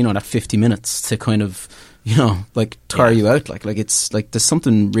 10, that 50 minutes to kind of, tire you out. Like it's like there's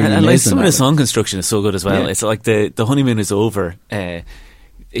something really and amazing. Like some of the song construction is so good as well. Yeah. It's like the honeymoon is over.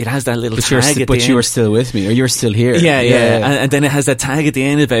 It has that little tag at the end. But you were still with me, or you're still here. Yeah. And then it has that tag at the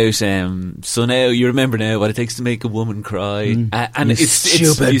end about, so now you remember now what it takes to make a woman cry. And it's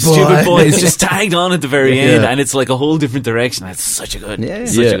stupid boy. It's just tagged on at the very end, and it's like a whole different direction. It's such a good,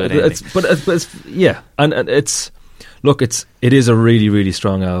 such a good ending. But it's and it's look, it is a really, really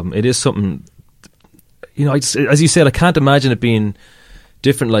strong album. It is something, as you said, I can't imagine it being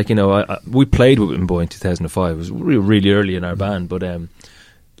different. Like, we played with Whipping Boy in 2005. It was really early in our band, but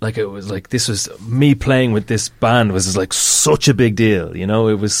it was like, this was me playing with this band was like such a big deal.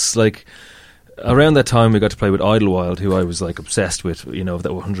 It was like around that time we got to play with Idlewild, who I was like obsessed with.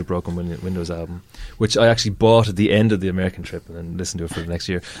 That 100 Broken Windows album, which I actually bought at the end of the American trip and then listened to it for the next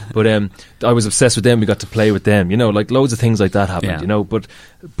year. But I was obsessed with them. We got to play with them. Like loads of things like that happened. Yeah.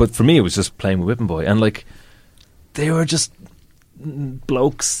 But for me it was just playing with Whipping Boy, and like they were just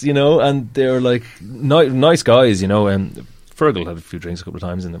blokes, and they were like nice guys, and Fergal had a few drinks a couple of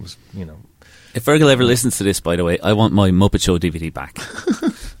times, and it was, If Fergal ever listens to this, by the way, I want my Muppet Show DVD back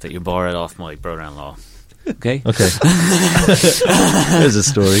that you borrowed off my brother-in-law. Okay. There's a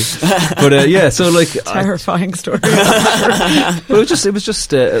story, but so like terrifying story. But it was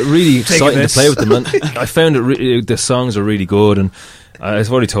just really exciting to play with them, and I found the songs are really good. And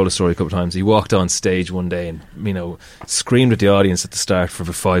I've already told a story a couple of times. He walked on stage one day and screamed at the audience at the start for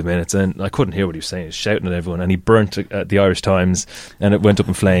about 5 minutes, and I couldn't hear what he was saying. He was shouting at everyone, and he burnt at the Irish Times, and it went up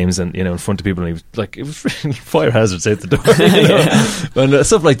in flames, and in front of people, and he was like, it was really fire hazards out the door, and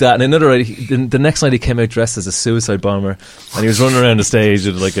stuff like that. And another night, the next night, he came out dressed as a suicide bomber, and he was running around the stage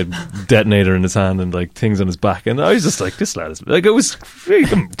with like a detonator in his hand and like things on his back, and I was just like, this lad is like, it was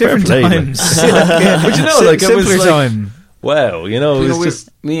really different times, but simpler time. Wow, it was just...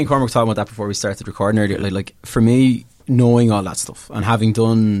 Me and Cormac were talking about that before we started recording earlier. Like for me, knowing all that stuff and having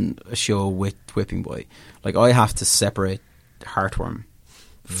done a show with Whipping Boy, like I have to separate Heartworm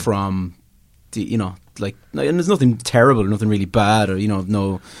from the, and there's nothing terrible or nothing really bad or,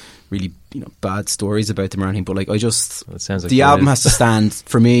 no really, bad stories about them or anything, but like I just... Well, it sounds like the album has to stand,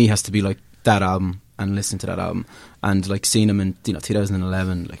 for me, has to be like that album and listen to that album. And like seeing them in,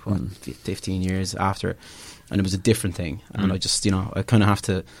 2011, like 15 years after... And it was a different thing. And I just, I kind of have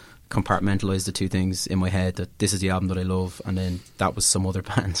to compartmentalise the two things in my head, that this is the album that I love, and then that was some other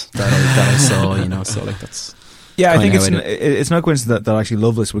band that I saw, so like that's... Yeah, I think it's no coincidence that actually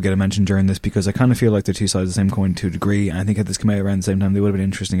Loveless would get a mention during this, because I kind of feel like they're two sides of the same coin to a degree, and I think had this come out around the same time, they would have been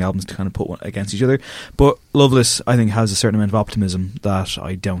interesting albums to kind of put one against each other. But Loveless, I think, has a certain amount of optimism that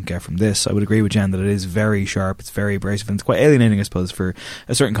I don't get from this. I would agree with Jen that it is very sharp, it's very abrasive, and it's quite alienating, I suppose, for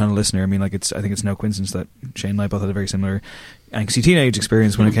a certain kind of listener. I mean, like, I think it's no coincidence that Shane and I both had a very similar angsty teenage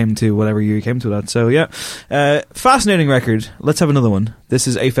experience when it came to whatever year you came to that. So yeah, fascinating record. Let's have another one. This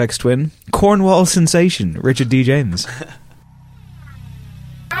is Aphex Twin, Cornwall Sensation, Richard D. James.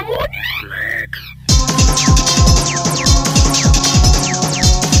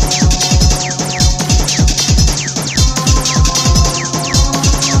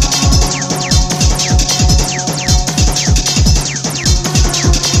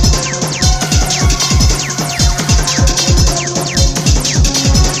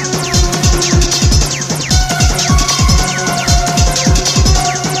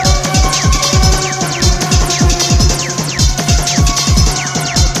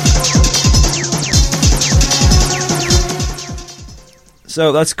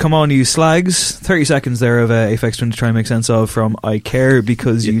 So that's Come On You Slags. 30 seconds there of Aphex Twin to try and make sense of from I Care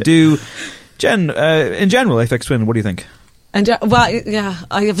Because You Do. Jen, in general, Aphex Twin, what do you think? Well, yeah,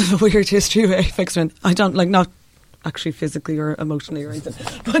 I have a weird history with Aphex Twin. I don't, not actually physically or emotionally or anything,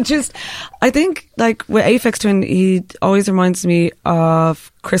 but just, I think, with Aphex Twin, he always reminds me of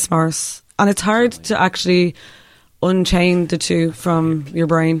Chris Morris. And it's hard to actually unchain the two from your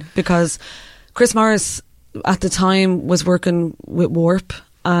brain, because Chris Morris at the time was working with Warp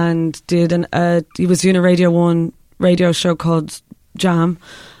and did he was doing a Radio 1 radio show called Jam,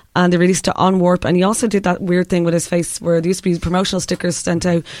 and they released it on Warp. And he also did that weird thing with his face where there used to be promotional stickers sent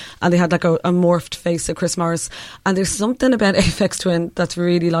out and they had like a morphed face of Chris Morris. And there's something about Aphex Twin that's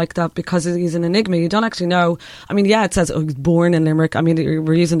really like that, because he's an enigma. You don't actually know. I mean, yeah, it says he's born in Limerick. I mean,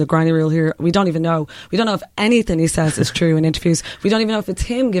 we're using the granny rule here. We don't even know. We don't know if anything he says is true in interviews. We don't even know if it's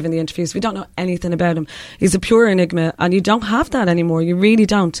him giving the interviews. We don't know anything about him. He's a pure enigma, and you don't have that anymore. You really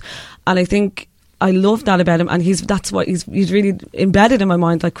don't. And I think I love that about him, and he's really embedded in my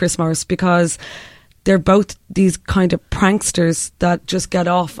mind like Chris Morris, because they're both these kind of pranksters that just get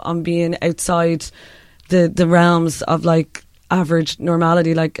off on being outside the realms of like average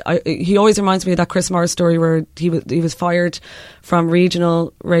normality. He always reminds me of that Chris Morris story where he was fired from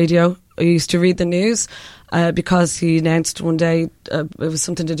regional radio. He used to read the news because he announced one day it was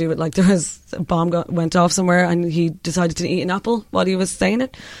something to do with there was a bomb went off somewhere, and he decided to eat an apple while he was saying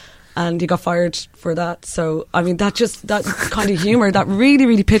it. And he got fired for that. So, I mean, that kind of humour, that really,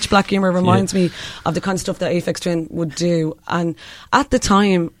 really pitch black humour reminds me of the kind of stuff that Aphex Twin would do. And at the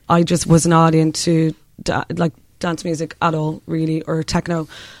time, I just was not into, dance music at all, really, or techno.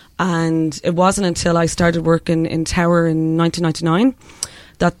 And it wasn't until I started working in Tower in 1999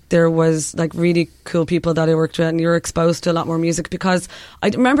 that there was like really cool people that I worked with, and you're exposed to a lot more music, because I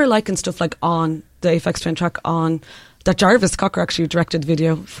remember liking stuff like On, the Aphex Twin track On, that Jarvis Cocker actually directed the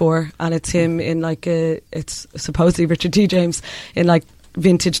video for, and it's him in like it's supposedly Richard D. James in like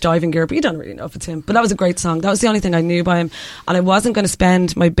vintage diving gear, but you don't really know if it's him. But that was a great song. That was the only thing I knew by him, and I wasn't going to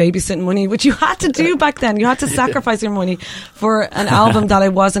spend my babysitting money, which you had to do back then. You had to sacrifice your money for an album that I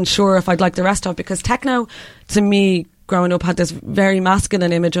wasn't sure if I'd like the rest of, because techno to me growing up had this very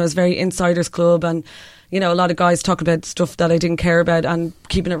masculine image. It was very insiders club, and you know, a lot of guys talking about stuff that I didn't care about and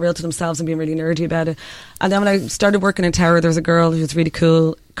keeping it real to themselves and being really nerdy about it. And then when I started working in Tower, there was a girl who was really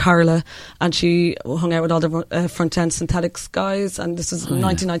cool, Carla, and she hung out with all the Front End Synthetics guys, and this was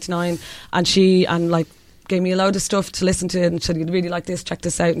 1999, and she like gave me a load of stuff to listen to, and said, you'd really like this, check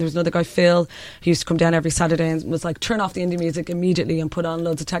this out. And there was another guy, Phil, who used to come down every Saturday and was like, turn off the indie music immediately and put on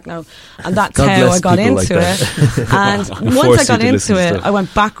loads of techno. And that's how I got into it. And once I got into it, I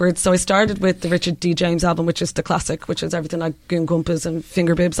went backwards. So I started with the Richard D. James album, which is the classic, which is everything like Goon Gumpas and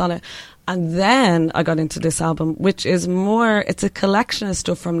Finger Bibs on it. And then I got into this album, which is more, it's a collection of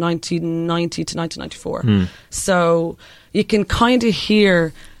stuff from 1990 to 1994. So you can kind of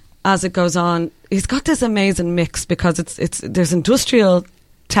hear as it goes on, he's got this amazing mix, because it's there's industrial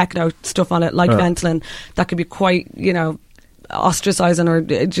techno stuff on it, like Ventolin, that could be quite, you know, ostracizing, or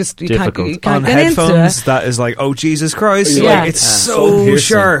just you can't on get headphones into it. That is like, oh Jesus Christ, yeah. Like, it's so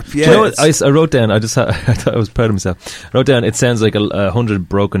sharp. Yeah, you know what, I wrote down, I thought I was proud of myself. I wrote down, it sounds like 100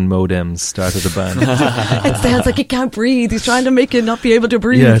 broken modems started the band. It sounds like he can't breathe. He's trying to make you not be able to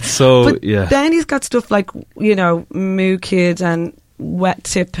breathe. Yeah, it's so, but then he's got stuff like, you know, Moo Kid and Wet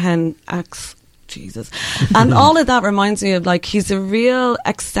Tip Hen Axe, Jesus, and all of that reminds me of, like, he's a real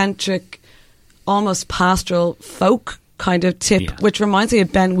eccentric, almost pastoral folk kind of tip, which reminds me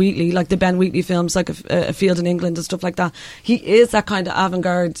of Ben Wheatley, like the Ben Wheatley films, like a Field in England and stuff like that. He is that kind of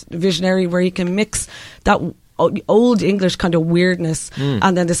avant-garde visionary where he can mix that old English kind of weirdness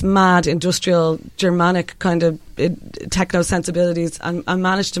and then this mad industrial Germanic kind of techno sensibilities, and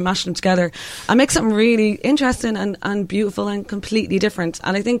manage to mash them together and make something really interesting and beautiful and completely different.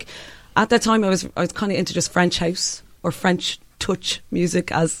 And I think at that time I was kind of into just French house or French touch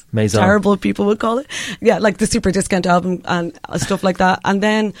music, as Maison. Terrible people would call it. Yeah, like the Super Discount album and stuff like that. And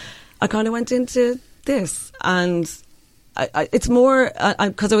then I kind of went into this, and it's more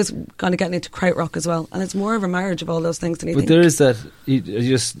because I was kind of getting into krautrock as well, and it's more of a marriage of all those things than you think. But there is that,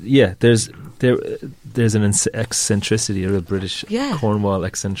 there's an eccentricity, a real British Cornwall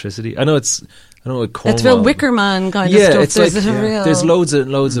eccentricity. I know Cornwall. It's real Wickerman kind of stuff. It's there's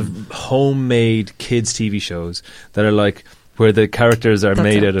loads of homemade kids TV shows that are like, where the characters are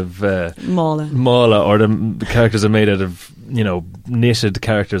made out of mala, or the characters are made out of, you know, knitted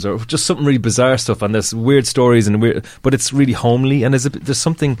characters, or just something really bizarre stuff, and there's weird stories and weird, but it's really homely, and there's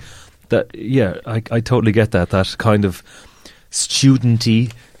something that I totally get that kind of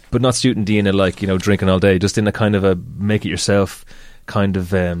studenty, but not studenty in a, like, you know, drinking all day, just in a kind of a make it yourself kind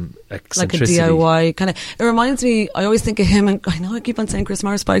of eccentricity. Like a DIY kind of. It reminds me, I always think of him, and I know I keep on saying Chris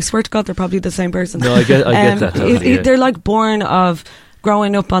Morris, but I swear to God they're probably the same person. No, I get that totally, They're like born of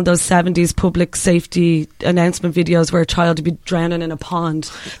growing up on those 70s public safety announcement videos where a child would be drowning in a pond.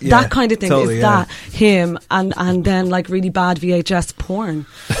 That kind of thing is that him, and then like really bad VHS porn.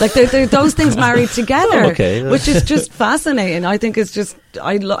 Like they're those things married together, which is just fascinating. I think it's just,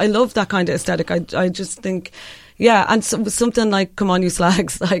 I love that kind of aesthetic. I just think, and something like Come On You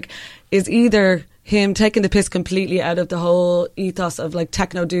Slags, like, is either him taking the piss completely out of the whole ethos of like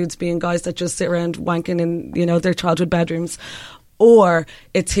techno dudes being guys that just sit around wanking in, you know, their childhood bedrooms, or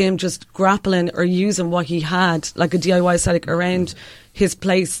it's him just grappling or using what he had, like a DIY aesthetic around his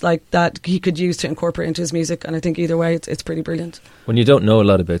place, like that he could use to incorporate into his music. And I think either way it's pretty brilliant. When you don't know a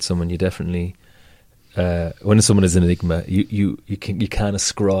lot about someone, you definitely when someone is an enigma, you can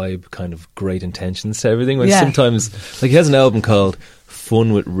ascribe kind of great intentions to everything. When sometimes, like, he has an album called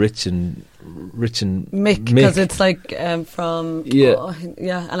Fun with Rich and Mick, because it's like from and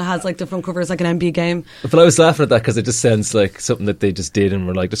it has like the front cover is like an MB game. But I was laughing at that because it just sounds like something that they just did and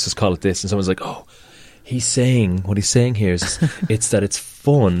were like, let's just call it this, and someone's like, oh, he's saying what he's saying here is it's that it's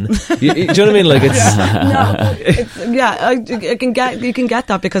fun. Do you know what I mean? Like, it's you can get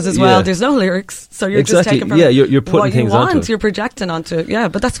that because as well there's no lyrics, so you're just taking from you're putting what things you want, onto it. you're projecting onto it. Yeah,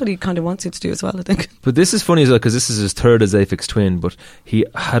 but that's what he kind of wants you to do as well, I think. But this is funny as well because this is his third as Aphex Twin, but he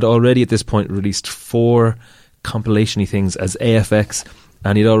had already at this point released 4 compilation-y things as AFX,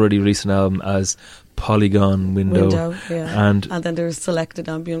 and he'd already released an album as polygon window. Yeah. And then there's selected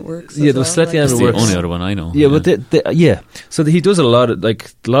ambient works. Yeah, there was selected ambient works. The only other one I know. Yeah, but so he does a lot of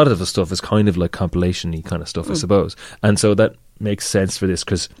the stuff is kind of like compilation-y kind of stuff, I suppose. And so that makes sense for this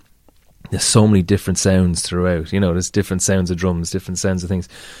because there's so many different sounds throughout. You know, there's different sounds of drums, different sounds of things.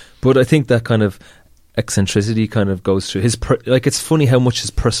 But I think that kind of eccentricity kind of goes through his it's funny how much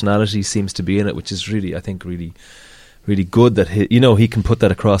his personality seems to be in it, which is really, I think, really good that he can put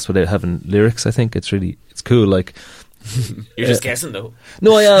that across without having lyrics. I think it's cool. Like, you're just guessing though.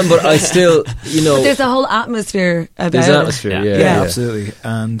 No, I am, but I still, But there's a whole atmosphere about there's atmosphere, yeah, absolutely,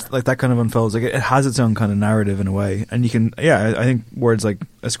 and like that kind of unfolds. Like it has its own kind of narrative in a way, and you can, I think words like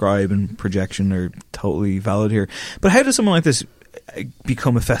ascribe and projection are totally valid here. But how does someone like this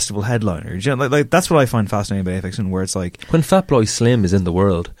become a festival headliner? You know, like that's what I find fascinating about Aphex Twin, where it's like when Fatboy Slim is in the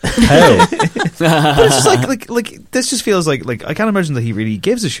world. How? But it's just like this just feels like I can't imagine that he really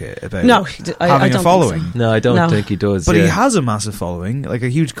gives a shit about having a following. So. No, I don't think he does. But he has a massive following, like a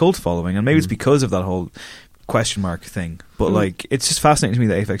huge cult following, and maybe it's because of that whole question mark thing. But like, it's just fascinating to me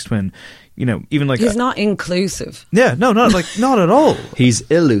that Aphex Twin, you know, even like he's not inclusive. Yeah, no, not at all. He's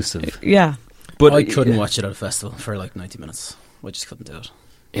elusive. Yeah, but I couldn't watch it at a festival for like 90 minutes. I just couldn't do it.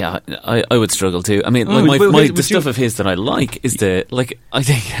 Yeah, I would struggle too. I mean, the stuff of his that I like is I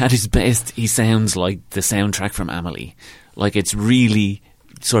think at his best he sounds like the soundtrack from Amelie. Like, it's really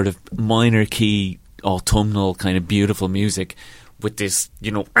sort of minor key, autumnal kind of beautiful music with this,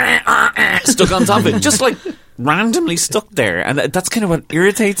 you know, stuck on top of it, just like randomly stuck there, and that's kind of what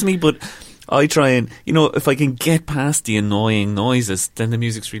irritates me. But I try and, you know, if I can get past the annoying noises, then the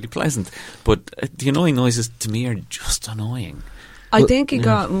music's really pleasant. But the annoying noises to me are just annoying. I think he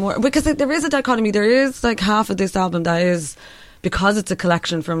got more, because there is a dichotomy. There is like half of this album that is, because it's a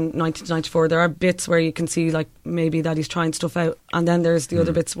collection from 1994, there are bits where you can see like maybe that he's trying stuff out, and then there's the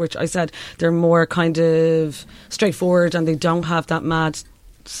other bits which I said they're more kind of straightforward and they don't have that mad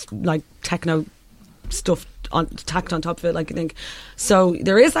like techno stuff tacked on top of it, like, I think. So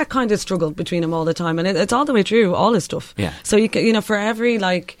there is that kind of struggle between him all the time, and it's all the way through all his stuff. Yeah. So you know, for every,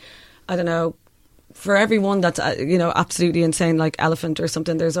 like, I don't know, for everyone that's you know, absolutely insane, like Elephant or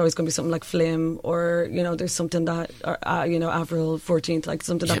something, there's always going to be something like Flim, or, you know, there's something that you know, Avril 14th, like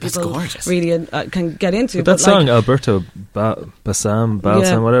something that people really can get into. But that song, like, Alberto Balsam,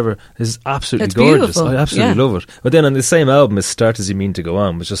 whatever, is absolutely gorgeous. Beautiful. I absolutely love it. But then on the same album is Start As You Mean To Go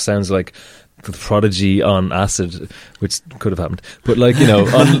On, which just sounds like the Prodigy on acid, which could have happened, but, like, you know,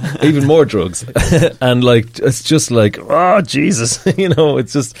 on even more drugs. And, like, it's just like, oh Jesus, you know,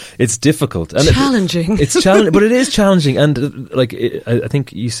 it's difficult and challenging. It's challenging, but it is challenging. And like, I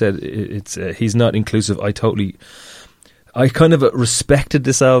think you said it's he's not inclusive. I kind of respected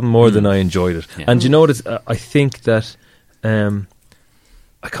this album more than I enjoyed it. Yeah. And you know what? I think that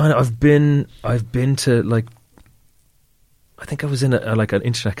I've been to, like, I think I was in an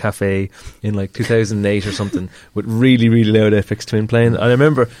internet cafe in like 2008 or something with really, really loud Aphex Twin playing. And I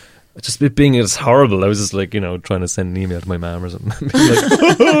remember just it being as horrible. I was just, like, you know, trying to send an email to my mom or something.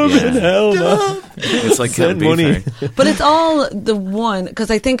 Like, oh, in hell, no. It's like, send money. But it's all the one, because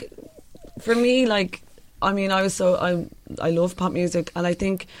I think for me, like, I mean, I love pop music, and I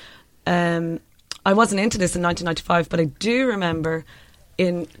think I wasn't into this in 1995, but I do remember,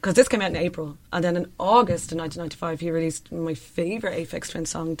 because this came out in April, and then in August of 1995 he released my favourite Aphex Twin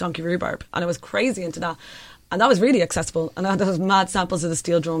song, Donkey Rhubarb, and I was crazy into that, and that was really accessible, and I had those mad samples of the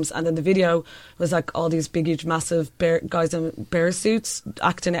steel drums, and then the video was like all these big, huge, massive guys in bear suits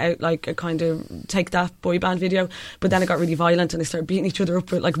acting out like a kind of Take That boy band video, but then it got really violent and they started beating each other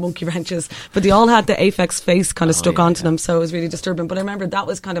up with like monkey wrenches, but they all had the Aphex face kind of stuck onto them, so it was really disturbing. But I remember that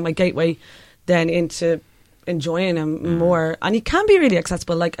was kind of my gateway then into enjoying him more, and he can be really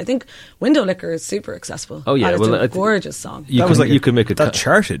accessible. Like, I think Window Licker is super accessible. Oh yeah, and it's a gorgeous song. You could make it that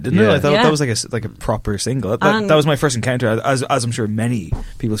charted, didn't it? I thought that was like a proper single. That was my first encounter, as I'm sure many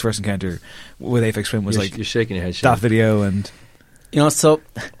people's first encounter with Aphex Twin was like you're shaking your head. That video, and you know, so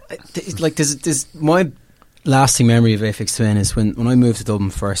like there's my lasting memory of Aphex Twin is when I moved to Dublin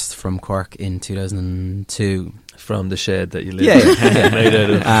first from Cork in 2002. From the shed that you live in. Made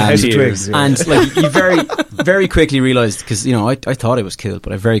out of twigs. And like, you very, very quickly realised, because, you know, I thought it was cool,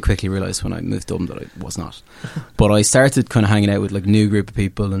 but I very quickly realised when I moved to Dublin that it was not. But I started kind of hanging out with like a new group of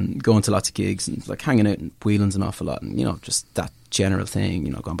people and going to lots of gigs and like hanging out in Whelan's an awful lot, and, you know, just that general thing,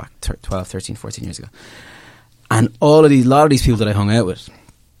 you know, going back 12, 13, 14 years ago. And a lot of these people that I hung out with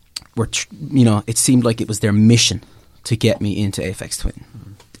were, you know, it seemed like it was their mission to get me into Aphex Twin.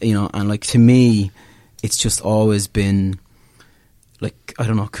 You know, and like, to me, it's just always been like, I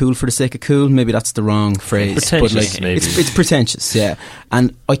don't know, cool for the sake of cool. Maybe that's the wrong phrase. Pretentious, but like, maybe. It's pretentious, yeah.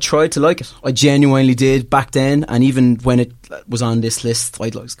 And I tried to like it. I genuinely did back then. And even when it was on this list,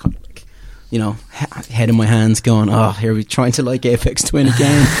 I'd like kind of like, you know, head in my hands going, oh, here we trying to like Aphex Twin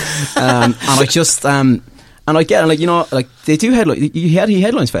again. And I just, and I get, like, you know, like they do he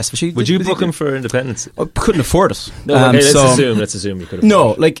headlines festival. Would you book him for Independence? I couldn't afford it. No, okay, let's assume you could afford it.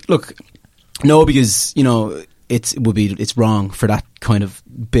 No, like, look, no, because, you know, it's wrong for that kind of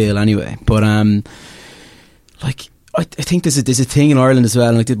bill anyway. But like, I think there's a thing in Ireland as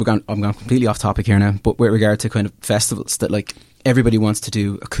well, and I'm going completely off topic here now, but with regard to kind of festivals, that like everybody wants to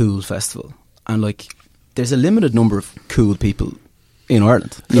do a cool festival, and like there's a limited number of cool people in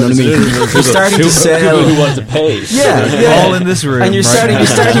Ireland. You know what I mean? You're starting to sell people who want to pay. Yeah. All in this room, and you're starting to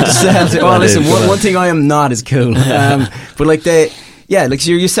sell. Oh, listen, one thing I am not is cool. But like like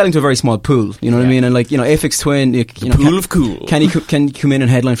so you're selling to a very small pool, you know what I mean? And like, you know, Aphex Twin, you know, pool of cool. Can you come in and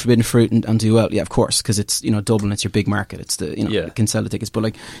headline Forbidden Fruit and do well? Yeah, of course, because it's, you know, Dublin, it's your big market. It's the, you know, you can sell the tickets. But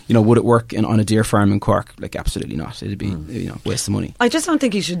like, you know, would it work on a deer farm in Cork? Like, absolutely not. It'd be, you know, waste of money. I just don't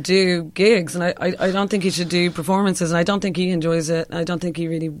think he should do gigs, and I don't think he should do performances, and I don't think he enjoys it. I don't think he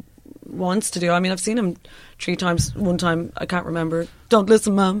really wants to do. I mean, I've seen him 3 times. One time, I can't remember. Don't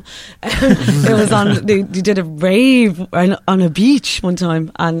listen, Mum. It was on. They did a rave on a beach one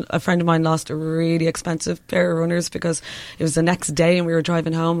time, and a friend of mine lost a really expensive pair of runners because it was the next day, and we were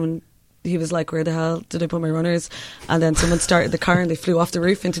driving home, and he was like, "Where the hell did I put my runners?" And then someone started the car, and they flew off the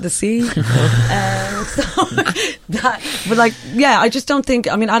roof into the sea. But like, yeah, I just don't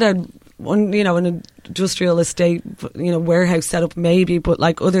think. I mean, you know, an industrial estate, you know, warehouse setup maybe, but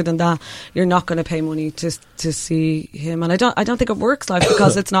like other than that, you're not going to pay money to see him, and I don't think it works like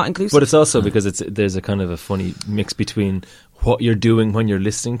because it's not inclusive. But it's also because there's a kind of a funny mix between what you're doing when you're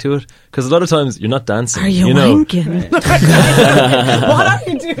listening to it, because a lot of times you're not dancing. Are you wanking? What are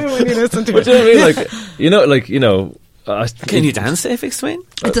you doing when you listen to it? What do you mean? Like, you know, like, you know. Can you dance to Aphex Twin?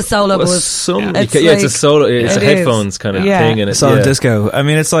 It's a solo bus. It's a solo. It's a headphones kind of thing, and it's solid disco. I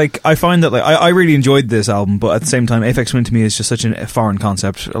mean, it's like I find that like I really enjoyed this album, but at the same time, Aphex Twin to me is just such a foreign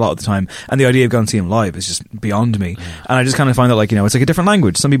concept a lot of the time, and the idea of going to see him live is just beyond me. And I just kind of find that, like, you know, it's like a different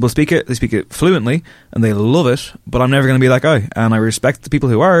language. Some people speak it, they speak it fluently, and they love it. But I'm never going to be that guy, and I respect the people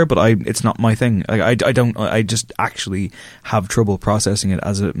who are, but it's not my thing. Like, I just actually have trouble processing it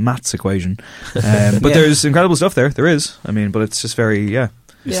as a maths equation. But there's incredible stuff there. There is. I mean, but it's just very,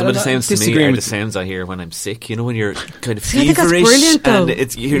 Some of the sounds to me are the sounds I hear when I'm sick. You know, when you're kind of See, I think that's feverish brilliant, though.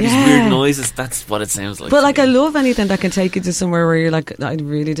 and you hear these weird noises. That's what it sounds like. But like, I love anything that can take you to somewhere where you're like, I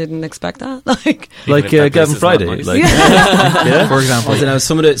really didn't expect that. Like Gavin Friday, like for example. I don't know,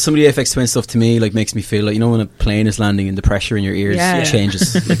 some of the Aphex Twin stuff to me like makes me feel like, you know, when a plane is landing and the pressure in your ears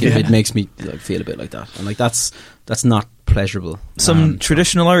changes. Like it makes me like feel a bit like that, and like that's not pleasurable. Some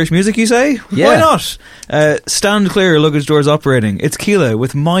traditional Irish music, you say? Yeah. Why not? Stand clear, luggage doors operating. It's Keela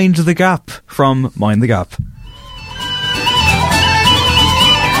with Mind the Gap from Mind the Gap.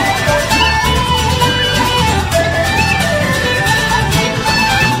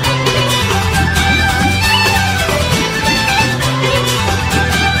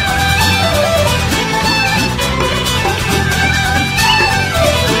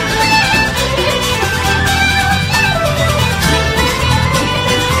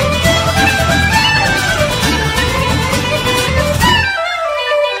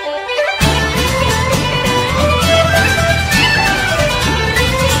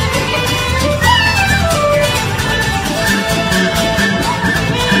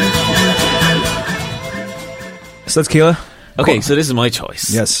 So that's Keela. Okay, so this is my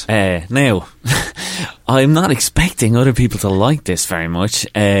choice. Yes. Now, I'm not expecting other people to like this very much.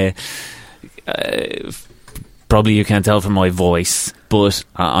 Probably you can't tell from my voice, but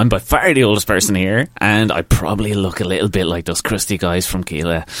I'm by far the oldest person here, and I probably look a little bit like those crusty guys from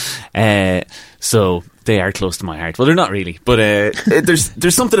Keela. So they are close to my heart. Well, they're not really, but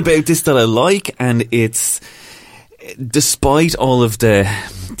there's something about this that I like, and it's, despite all of the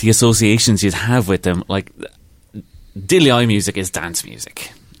associations you'd have with them, like, Dilly Eye music is dance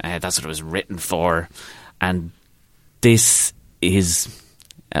music. That's what it was written for, and this is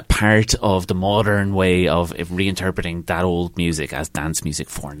a part of the modern way of reinterpreting that old music as dance music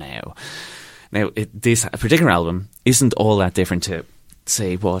for now. Now, this particular album isn't all that different to,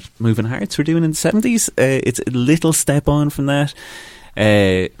 say, what Moving Hearts were doing in the 70s. It's a little step on from that,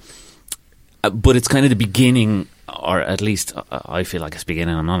 but it's kind of the beginning, or at least I feel like it's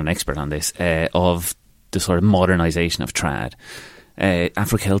beginning, I'm not an expert on this, of the sort of modernisation of trad.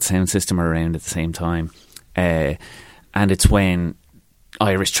 Afro-Celt sound system are around at the same time, and it's when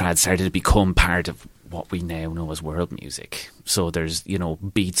Irish trad started to become part of what we now know as world music. So there's, you know,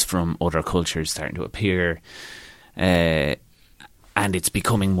 beats from other cultures starting to appear, and it's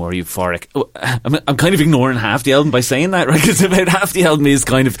becoming more euphoric. Oh, I'm kind of ignoring half the album by saying that, right? Because about half the album is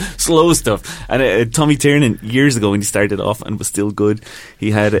kind of slow stuff. And Tommy Tiernan, years ago when he started off and was still good,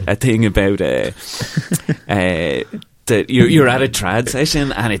 he had a thing about that you're at a trad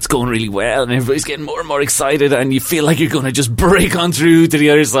session and it's going really well and everybody's getting more and more excited and you feel like you're going to just break on through to the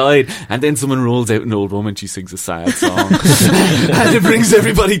other side, and then someone rolls out an old woman, she sings a sad song and it brings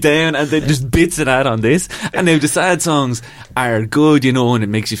everybody down, and then just bits of that on this. And now the sad songs are good, you know, and it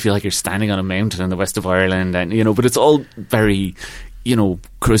makes you feel like you're standing on a mountain in the west of Ireland, and you know, but it's all very, you know,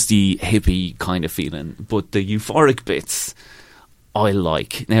 crusty hippie kind of feeling. But the euphoric bits I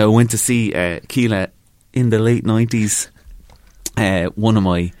like. Now I went to see Keela in the late 90s. One of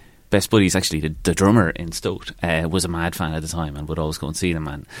my best buddies, actually the drummer in Stoke, was a mad fan at the time and would always go and see them,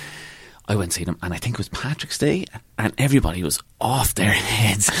 and I went and see them, and I think it was Patrick's Day, and everybody was off their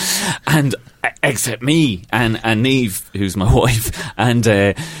heads, and except me and Niamh, who's my wife,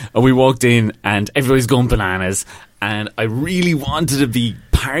 and we walked in and everybody's going bananas, and I really wanted to be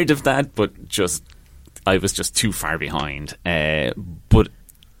part of that, but I was just too far behind. But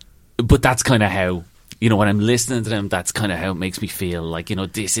that's kind of how, you know, when I'm listening to them, that's kind of how it makes me feel like, you know,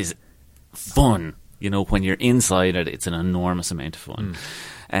 this is fun. You know, when you're inside it, it's an enormous amount of fun.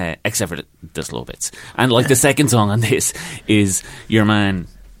 Except for the slow bits. And like the second song on this is your man,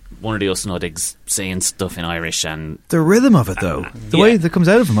 one of the Usnodigs, saying stuff in Irish, and the rhythm of it, though, the way that comes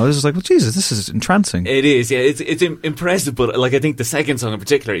out of him, I was just like, well, Jesus, this is entrancing. It is, yeah, it's impressive. But like, I think the second song in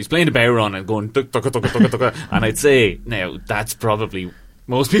particular, he's playing the bodhrán and going duk, duk, duk, duk, duk, duk, and I'd say now that's probably,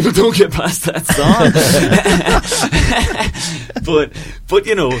 most people don't get past that song. but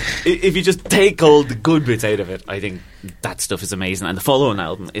you know, if you just take all the good bits out of it, I think that stuff is amazing. And the following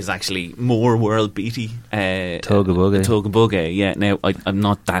album is actually more world beaty. Toga Boogie, yeah. Now I'm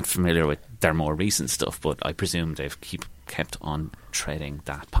not that familiar with their more recent stuff, but I presume they've kept on treading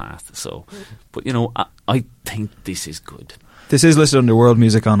that path. So, but you know, I think this is good. This is listed under world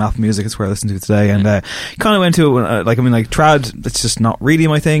music on Apple Music. It's where I listened to it today, and kind of went to it. Like trad, that's just not really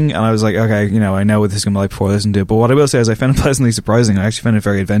my thing. And I was like, okay, you know, I know what this is going to be like before I listen to it. But what I will say is, I found it pleasantly surprising. I actually found it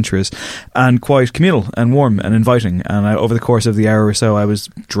very adventurous and quite communal and warm and inviting. And over the course of the hour or so, I was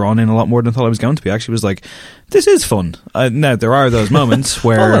drawn in a lot more than I thought I was going to be. I actually was like, this is fun. Now there are those moments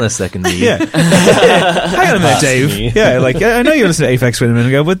where hold on a second, yeah. Hang on a minute, Dave. Yeah, like I know you listen to Aphex Twin a minute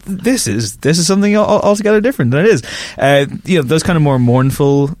ago, but this is something altogether different than it is. You know, those kind of more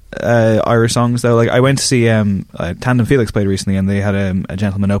mournful Irish songs, though. Like I went to see Tandem Felix played recently, and they had a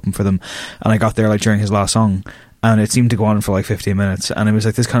gentleman open for them, and I got there like during his last song, and it seemed to go on for like 15 minutes, and it was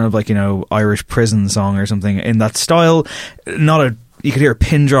like this kind of like, you know, Irish prison song or something in that style. You could hear a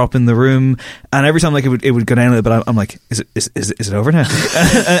pin drop in the room, and every time like it would go down a little bit, I'm like, is it over now?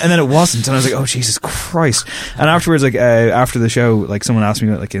 and then it wasn't, and I was like, oh Jesus Christ! And afterwards, like after the show, like someone asked me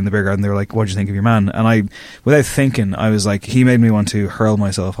like in the beer garden, they were like, what did you think of your man? And I, without thinking, I was like, he made me want to hurl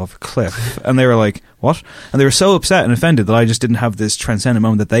myself off a cliff. And they were like, what? And they were so upset and offended that I just didn't have this transcendent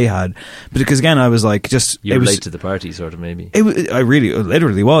moment that they had. But because again, I was like, you were late to the party, sort of, maybe. I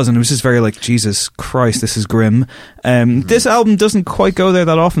literally was, and it was just very like, Jesus Christ, this is grim. This album doesn't quite go there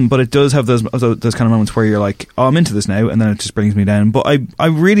that often, but it does have those kind of moments where you're like, oh, I'm into this now, and then it just brings me down. But I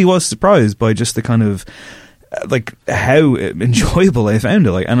really was surprised by just the kind of like how enjoyable I found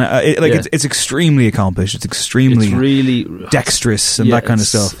it. Like, and it's extremely accomplished. It's extremely really dexterous and that kind of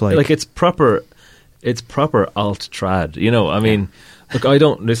stuff. Like it's proper alt trad. You know, I mean. Look, I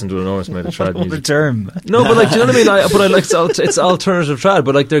don't listen to an enormous amount of trad music. The term. No, but like, do you know what I mean? But I like it's alternative trad.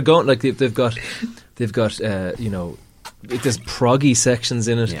 But like, they're going like they've got you know, there's proggy sections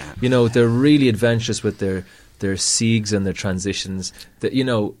in it. Yeah. You know, they're really adventurous with their siegs and their transitions. That, you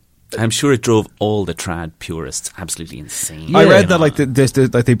know, I'm sure it drove all the trad purists absolutely insane. Yeah. I read that like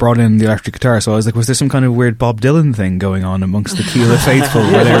like they brought in the electric guitar, so I was like, was there some kind of weird Bob Dylan thing going on amongst the Keela faithful?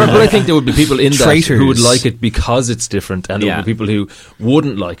 But I think there would be people in traitors that who would like it because it's different, and there would be people who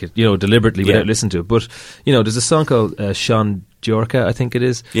wouldn't like it, you know, deliberately without listening to it. But you know, there's a song called Sean Diorca, I think it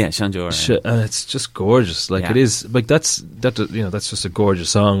is. Yeah, Sean Diorca, and it's just gorgeous. Like it is, like that's just a gorgeous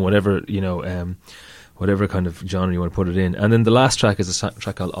song. Whatever, you know. Whatever kind of genre you want to put it in. And then the last track is a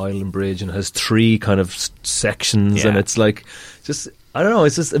track called Island Bridge, and it has 3 kind of sections, and it's like, just, I don't know,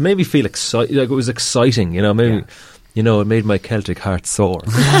 it made me feel excited, like it was exciting, you know, maybe, you know, it made my Celtic heart soar.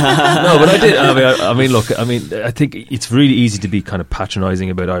 No, but I did, I mean, look, I think it's really easy to be kind of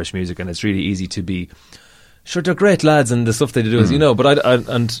patronising about Irish music, and it's really easy to be, sure, they're great lads, and the stuff they do is, you know, but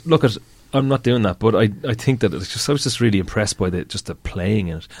and look at, I'm not doing that, but I think that it's just, I was just really impressed by the playing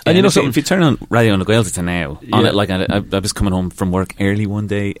in it. And you know, if you turn on Radio na Gaelta now, on it, like I was coming home from work early one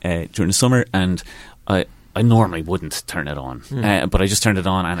day during the summer, and I normally wouldn't turn it on, but I just turned it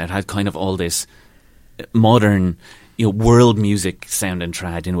on, and it had kind of all this modern, you know, world music sounding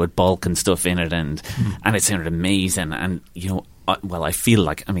trad, you know, with Balkan stuff in it, and it sounded amazing. And you know, I feel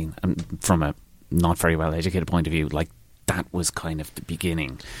like, I mean, from a not very well educated point of view, like that was kind of the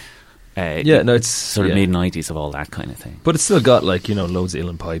beginning. It's sort of mid-90s of all that kind of thing. But it's still got, like, you know, loads of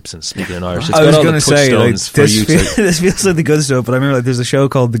uilleann pipes and speaking in Irish. It's I got was all going the to say, like, touchstones this feels like the good stuff, but I remember, like, there's a show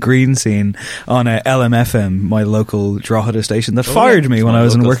called The Green Scene on LMFM, my local Drogheda station, that fired me when I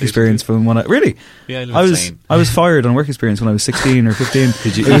was in work experience from when really? Yeah, I was fired on work experience when I was 16 or 15.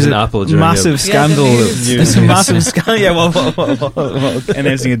 Did you eat an apple during massive scandal. It's a massive scandal. Yeah, well,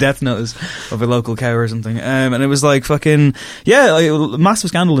 announcing a death notice of a local cow or something. And it was like fucking, massive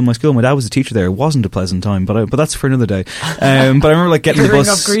scandal in my school. My dad was a teacher there. It wasn't a pleasant time, but that's for another day. But I remember, like, getting the bus.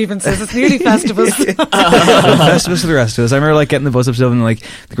 Up grievances. It's nearly Festivus. Festivus for the rest of us. I remember, like, getting the bus up stuff, and like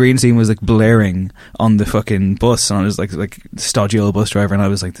the Green Scene was like blaring on the fucking bus, and I was like stodgy old bus driver, and I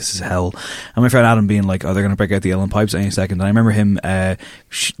was like, this is hell. And my friend Adam being like, oh, they're going to break out the uilleann pipes any second. And I remember him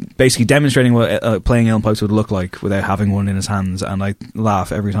basically demonstrating what playing uilleann pipes would look like without having one in his hands, and I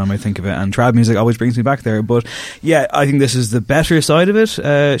laugh every time I think of it. And trad music always brings me back there. But yeah, I think this is the better side of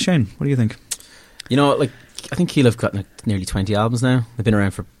it. Shane, what do you think? You know, like, I think Keela have got nearly 20 albums now. They've been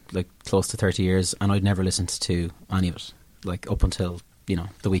around for like close to 30 years, and I'd never listened to any of it, like, up until, you know,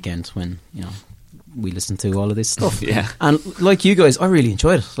 the weekend when, you know, we listened to all of this stuff. Yeah. And like you guys, I really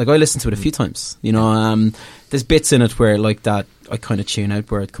enjoyed it. Like, I listened to it a few times. You know, there's bits in it where, like, that I kind of tune out,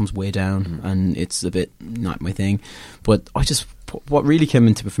 where it comes way down and it's a bit not my thing. But what really came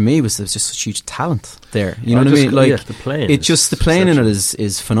into it for me was there's just such huge talent there. You know what I mean? Like, the playing. It's just the playing in it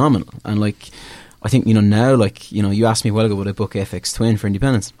is phenomenal. And like, I think, you know, now, like, you know, you asked me a while ago, would I book FX Twin for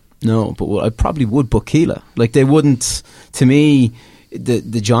Independence? No, but I probably would book Keela. Like, they wouldn't, to me,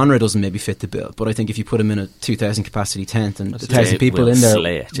 the genre doesn't maybe fit the bill, but I think if you put them in a 2,000 capacity tent and 1,000 people in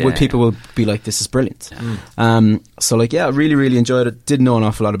there, people will be like, this is brilliant. Yeah. So, like, yeah, I really, really enjoyed it. Didn't know an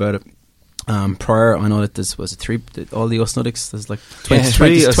awful lot about it. Prior, I know that this was all the Usnudics. There's like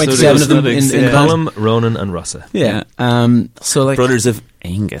 27 of them in the Colum, Ronan and Rossa. Yeah. So, like, Brothers of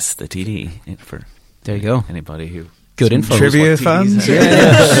Angus, the TD. There you go. Anybody who... Good info. Trivia fans?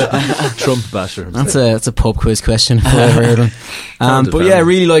 Trump basher. That's a pub quiz question. But yeah, I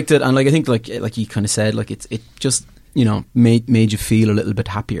really liked it, and like, I think like you kind of said, like, it just, you know, made you feel a little bit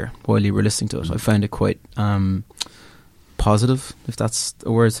happier while you were listening to it. I found it quite positive, if that's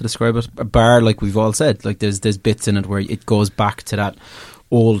a word to describe it. A bar, like we've all said, like there's bits in it where it goes back to that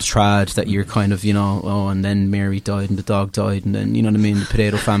old trad that you're kind of, you know, oh, and then Mary died and the dog died, and then, you know what I mean, the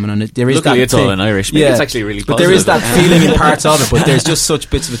potato famine, and there is luckily that it's all in Irish. Maybe it's actually really positive. But there is that feeling in parts of it, but there's just such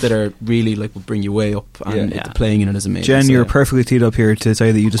bits of it that are really, like, will bring you way up, and the playing in it is amazing. Jen, you're perfectly teed up here to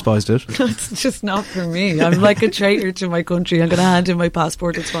say that you despised it. It's just not for me. I'm like a traitor to my country. I'm going to hand in my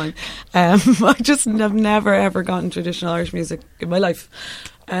passport, it's fine. I just have never ever gotten traditional Irish music in my life.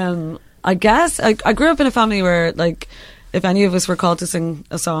 I guess I grew up in a family where, like, if any of us were called to sing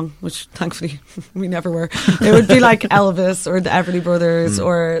a song, which thankfully we never were, it would be like Elvis or the Everly Brothers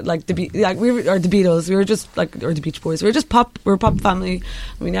or like the Beatles. We were just like, or the Beach Boys. We were just pop. We were a pop family.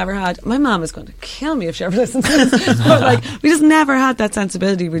 We never had. My mom is going to kill me if she ever listens to this. But like, we just never had that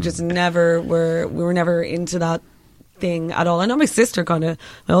sensibility. We just never were. We were never into that thing at all. I know my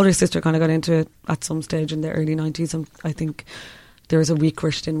older sister kind of got into it at some stage in the early 90s. I think there was a week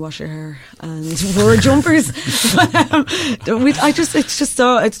where she didn't wash her hair and wore jumpers. It's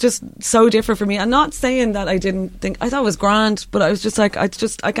just so different for me. I'm not saying that I thought it was grand, but I was just like, I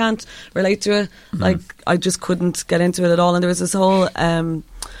can't relate to it. Like, I just couldn't get into it at all. And there was this whole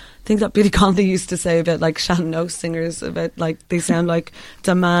thing that Billy Connolly used to say about, like, Shannon O singers, about, like, they sound like it's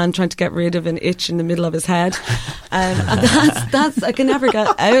a man trying to get rid of an itch in the middle of his head, and that's I can never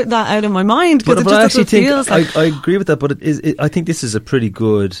get that out of my mind, because I actually think I agree with that, but I think this is a pretty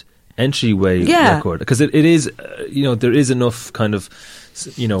good entryway record, because it is, you know, there is enough kind of,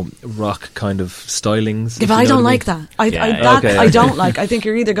 you know, rock kind of stylings. If I don't like that, I don't like. I think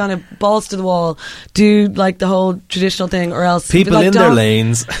you're either going to balls to the wall, do like the whole traditional thing, or else people like, in their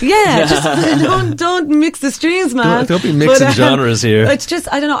lanes. Yeah, just don't mix the streams, man. Don't be mixing genres here. It's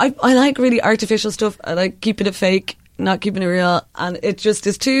just, I don't know. I like really artificial stuff. I like keeping it fake. not keeping it real, and it just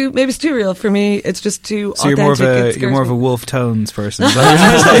is too. Maybe it's too real for me. It's just too. So authentic. you're more of a Wolf Tones person.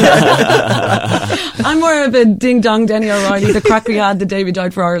 I'm more of a ding dong Denny O'Reilly. The crack we had the day we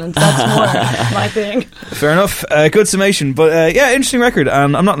died for Ireland. That's more my thing. Fair enough. Good summation, but yeah, interesting record.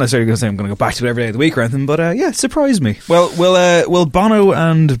 And I'm not necessarily going to say I'm going to go back to it every day of the week or anything, but yeah, it surprised me. Well, will Bono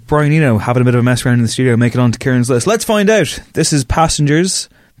and Brian Eno having a bit of a mess around in the studio make it onto Kieran's list? Let's find out. This is Passengers.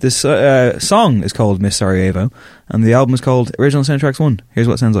 This song is called Miss Sarajevo, and the album is called Original Soundtracks 1. Here's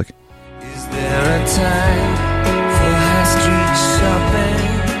what it sounds like. Is there a time for high street shopping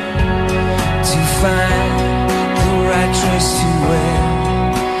to find the right choice to wear?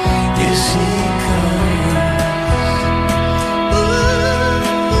 Here she comes. Ooh,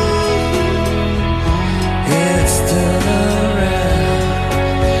 it's still around.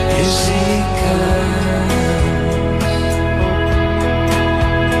 Here she comes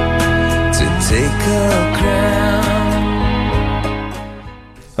to take her crown.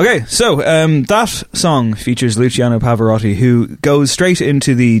 Okay, so that song features Luciano Pavarotti, who goes straight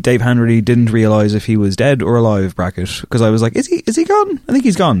into the Dave Hanratty didn't realise if he was dead or alive bracket, because I was like, is he gone? I think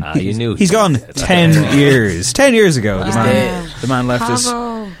he's gone. You knew he's gone 10 years. 10 years ago, the man left us.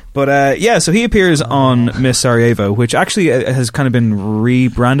 But yeah, so he appears on Miss Sarajevo, which actually has kind of been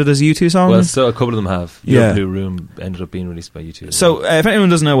rebranded as a U2 song. Well, so a couple of them have. Yeah. Blue Room ended up being released by U2. So if anyone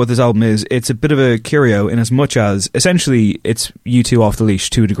doesn't know what this album is, it's a bit of a curio in as much as essentially it's U2 off the leash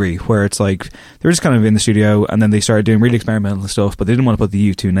to a degree, where it's like they were just kind of in the studio and then they started doing really experimental stuff, but they didn't want to put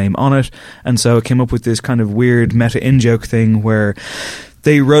the U2 name on it, and so it came up with this kind of weird meta in-joke thing where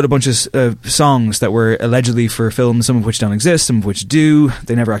they wrote a bunch of songs that were allegedly for films, some of which don't exist, some of which do.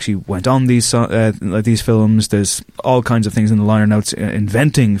 They never actually went on these films. There's all kinds of things in the liner notes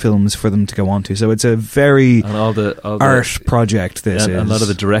inventing films for them to go on to. So it's a very all the art project, this is. A lot of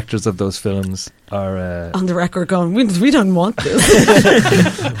the directors of those films are on the record going, we don't want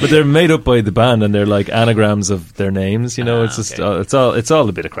this. But they're made up by the band and they're like anagrams of their names, you know. It's just it's all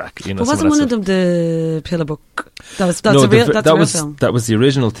a bit of crack, you know. But wasn't one of them the Pillow Book? That's a real film. That was the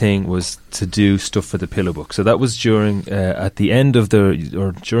original thing, was to do stuff for the Pillow Book. So that was during at the end of during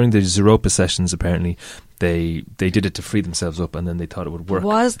the Zeropa sessions. Apparently, they did it to free themselves up, and then they thought it would work.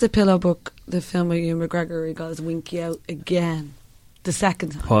 Was the Pillow Book the film where Ewan McGregor where he got his winky out again? The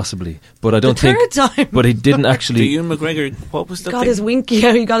second time. Possibly. But I don't think... The third time. But he didn't actually... Ewan McGregor, what was the got thing? his winky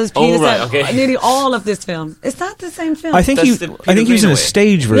out, he got his penis out. Okay. Nearly all of this film. Is that the same film? I think he was in a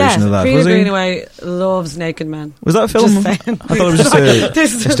stage version of that, Peter was he? Greenaway loves naked men. Was that a film? I thought it was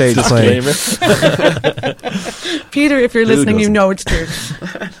just a stage play. Peter, if you're listening, you know it's true.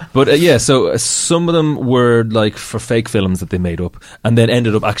 But yeah, so some of them were like for fake films that they made up and then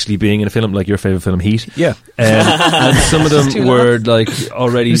ended up actually being in a film, like your favourite film, Heat. Yeah. And some of them were like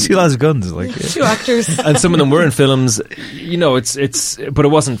already... You see lots of guns. Like, yeah. Two actors. And some of them were in films, you know, but it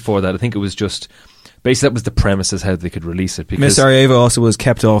wasn't for that. I think it was just... Basically, that was the premise as how they could release it. Miss Sarajevo also was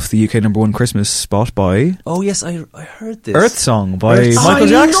kept off the UK #1 Christmas spot by... Oh, yes, I heard this. Earth Song by Michael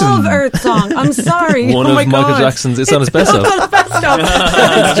Jackson. I love Earth Song. I'm sorry. One of Michael Jackson's... It's on his best of. It's on his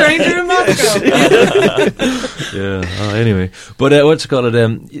best of. Stranger in Moscow. Yeah. Anyway. But what you call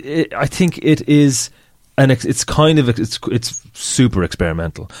it? I think it is... And it's kind of it's super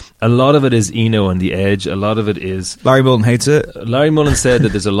experimental. A lot of it is Eno and The Edge. A lot of it is Larry Mullen hates it. Larry Mullen said that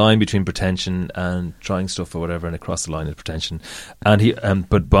there's a line between pretension and trying stuff or whatever, and across the line is pretension. And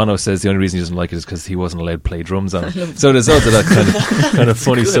but Bono says the only reason he doesn't like it is because he wasn't allowed to play drums on it. So there's also that kind of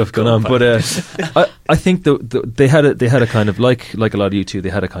funny stuff going on. But I think they had a kind of like a lot of U2, they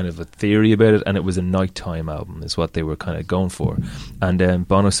had a kind of a theory about it, and it was a nighttime album is what they were kind of going for. And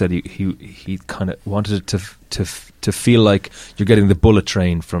Bono said he kind of wanted it to feel like you're getting the Bullet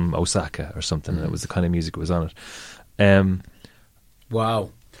Train from Osaka or something, and it was the kind of music that was on it.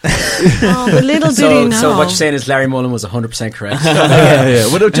 Wow. But little did he know. So what you're saying is Larry Mullen was 100% correct.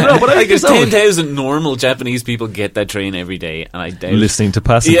 Yeah. What do you know? Like there's 10,000 normal Japanese people get that train every day, and I doubt listening to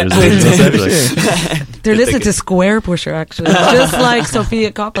Passengers. They're listening to Square Pusher, actually, just like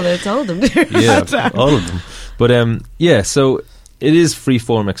Sofia Coppola told them. Yeah, all of them. But yeah, so it is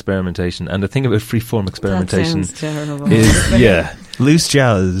freeform experimentation, and the thing about freeform experimentation is loose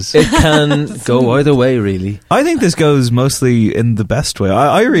jazz. It can go either way, really. I think this goes mostly in the best way.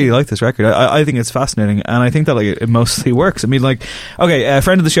 I really like this record. I think it's fascinating, and I think that it mostly works. I mean, a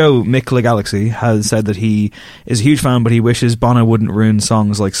friend of the show, Mick LaGalaxy, has said that he is a huge fan, but he wishes Bono wouldn't ruin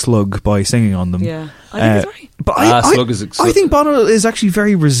songs like Slug by singing on them. Yeah, I think he's right. But I think Bono is actually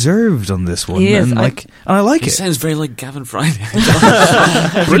very reserved on this one. He is. And I like it. He sounds very like Gavin Friday.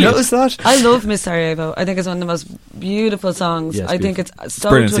 Have you noticed that? I love Miss Sarajevo. I think it's one of the most beautiful songs. Yes, I think it's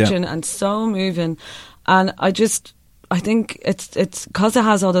so brilliant, touching and so moving. And I just I think it's because it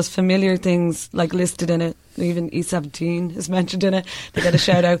has all those familiar things like listed in it. Even E17 is mentioned in it. They get a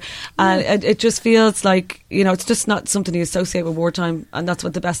shout out, and it just feels like, you know, it's just not something you associate with wartime, and that's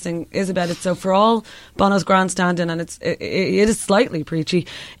what the best thing is about it. So for all Bono's grandstanding, and it is slightly preachy,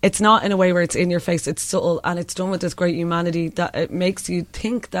 it's not in a way where it's in your face. It's subtle, and it's done with this great humanity that it makes you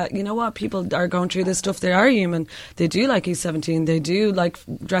think that, you know what, people are going through this stuff. They are human. They do like E17. They do like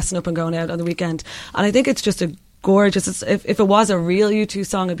dressing up and going out on the weekend, and I think it's just a gorgeous. If it was a real U2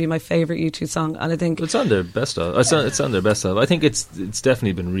 song, it'd be my favourite U2 song, and I think it's on their best of. It's on their best of. I think it's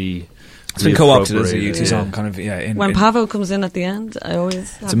definitely been it's been co-opted as a U2 song, kind of. Yeah. When Pavo comes in at the end, I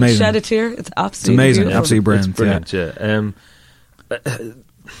always have to shed a tear. It's absolutely amazing, beautiful. absolutely brilliant. It's brilliant. Yeah.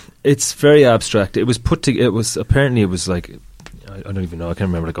 It's very abstract. It was put to. It was apparently it was like, I don't even know. I can't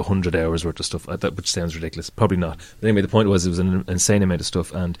remember, like 100 hours worth of stuff, which sounds ridiculous. Probably not. But anyway, the point was it was an insane amount of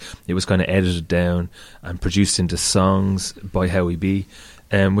stuff, and it was kind of edited down and produced into songs by Howie B,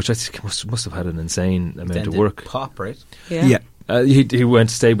 which I think must have had an insane amount of work. Pop, right? Yeah. He went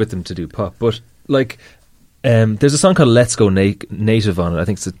to stay with them to do pop, but like. There's a song called Let's Go Native on it. I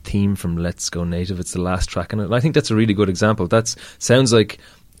think it's a theme from Let's Go Native. It's the last track on it. And I think that's a really good example. That sounds like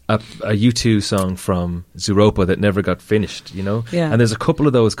a U2 song from Zooropa that never got finished, you know? Yeah. And there's a couple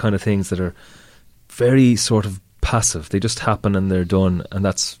of those kind of things that are very sort of passive. They just happen and they're done, and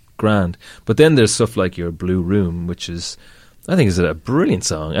that's grand. But then there's stuff like Your Blue Room, which is, I think, is a brilliant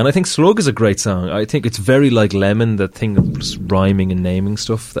song. And I think Slug is a great song. I think it's very like Lemon, that thing of just rhyming and naming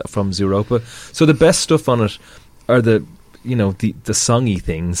stuff from Zooropa. So the best stuff on it are the songy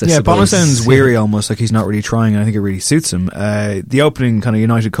things. Yeah, Bono sounds weary almost, like he's not really trying, and I think it really suits him. The opening kind of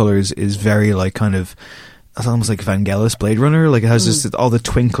United Colours is very like kind of, it's almost like Vangelis Blade Runner. Like it has just all the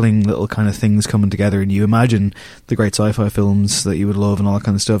twinkling little kind of things coming together, and you imagine the great sci-fi films that you would love and all that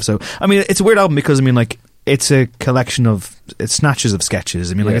kind of stuff. So I mean, it's a weird album because, I mean, like, it's a collection of snatches of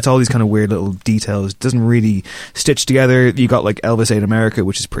sketches. I mean, like, it's all these kind of weird little details. It doesn't really stitch together. You got like Elvis Ate America,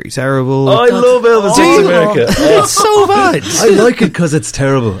 which is pretty terrible. I love Elvis Ate America. It's so bad. I like it because it's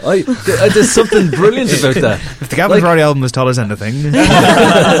terrible. There's something brilliant about that. If the Gavin Ferrari album has taught us anything.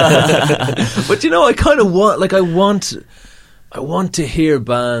 But you know, I kind of want, like, I want to hear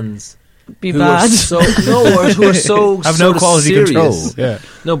bands be who bad. who are so have no quality serious. control. Yeah.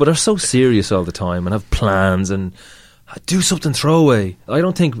 No, but are so serious all the time and have plans and do something throwaway. I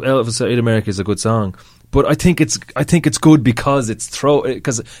don't think Elvis Ate America is a good song, but I think it's good because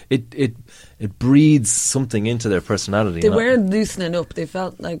it breathes something into their personality. They were loosening up. They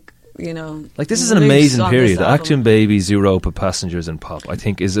felt like, you know, like, this is an amazing period. Action Baby, Zooropa, Passengers, and Pop, I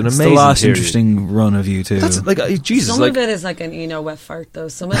think, is an amazing the last period. Interesting run of U2. That's like, Jesus. Some of it is like an Eno wet fart, though.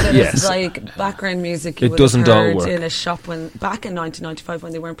 Some of it is like background music. It doesn't all work in a shop back in 1995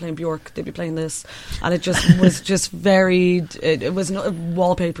 when they weren't playing Bjork, they'd be playing this, and it just was just very. It was not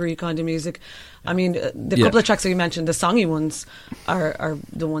wallpapery kind of music. I mean, the couple of tracks that you mentioned, the songy ones, are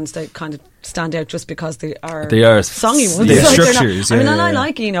the ones that kind of stand out just because they are songy ones. They have like structures. I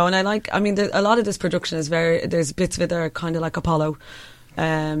like Eno, and I like. I mean, a lot of this production is there's bits of it that are kind of like Apollo.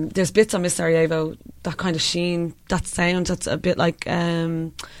 There's bits on Miss Sarajevo, that kind of sheen, that sound that's a bit like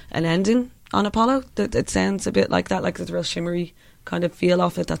an ending on Apollo. It sounds a bit like that, like there's a real shimmery kind of feel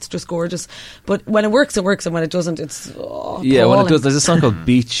off it. That's just gorgeous. But when it works, and when it doesn't, it's when it does. There's a song called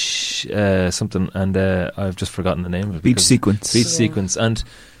Beach something, and I've just forgotten the name of it. Beach Sequence, and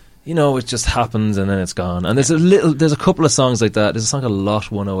you know, it just happens and then it's gone. And there's a couple of songs like that. There's a song called Lot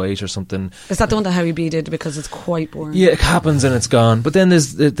 108 or something. Is that the one that Howie B did, because it's quite boring? Yeah, it happens and it's gone. But then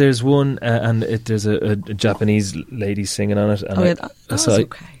there's one and there's a Japanese lady singing on it. And that's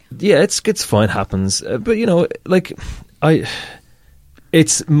okay. Yeah, it's fine. Happens, but you know, like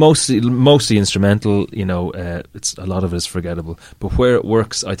it's mostly instrumental. You know, it's a lot of it is forgettable. But where it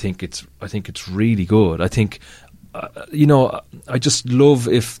works, I think it's really good. I think, you know, I just love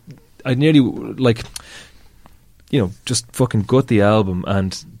if I nearly like, you know, just fucking gut the album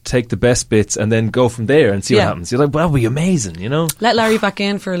and take the best bits and then go from there and see what happens. You're like, well, that would be amazing, you know. Let Larry back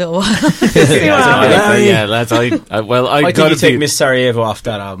in for a little while. I think you take Miss Sarajevo off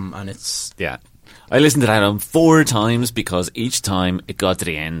that album, and it's I listened to that album 4 times because each time it got to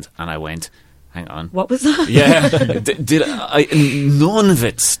the end and I went, hang on, what was that? Yeah, none of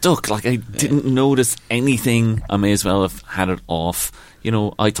it stuck. Like, I didn't notice anything. I may as well have had it off. You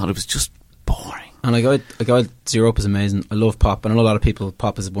know, I thought it was just boring. And I got Zooropa is amazing. I love Pop, and I know a lot of people.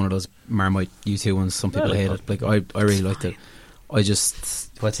 Pop is one of those Marmite U2 ones. Some people hate it. Like, I really liked it. I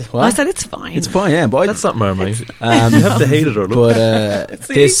just I said it's fine. It's fine, yeah. But that's not Marmite. You have to hate it or love it. But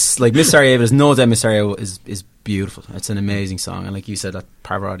this, like, Miss Sarajevo, there's no doubt Miss Sarajevo is beautiful. It's an amazing song, and like you said, that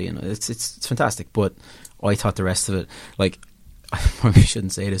parody, and it's fantastic. But I thought the rest of it, like, I probably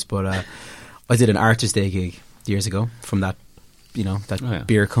shouldn't say this, but I did an Artist Day gig years ago from that,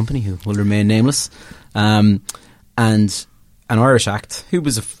 beer company who will remain nameless, and an Irish act who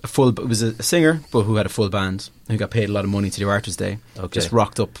was a singer, but who had a full band, who got paid a lot of money to do Artist Day, just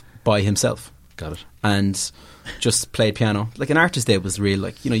rocked up by himself. Got it. And just played piano. Like, an Artist Day was real,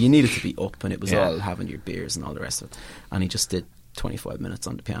 like, you needed to be up, and it was all having your beers and all the rest of it. And he just did 25 minutes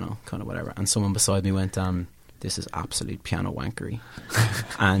on the piano, kind of whatever. And someone beside me went, this is absolute piano wankery.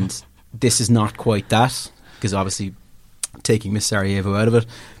 And this is not quite that, because obviously taking Miss Sarajevo out of it,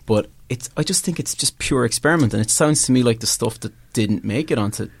 but I just think it's just pure experiment, and it sounds to me like the stuff that didn't make it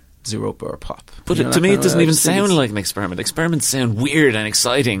onto Zooropa or Pop. But to me it doesn't even sound like an experiment. Experiments sound weird and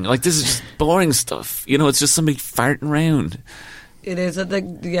exciting. Like, this is just boring stuff. It's just somebody farting around. It is.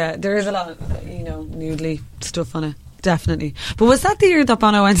 There is a lot of, noodly stuff on it. Definitely. But was that the year that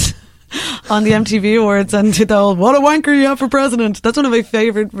Bono went on the MTV Awards and did the whole "what a wanker you have for president"? That's one of my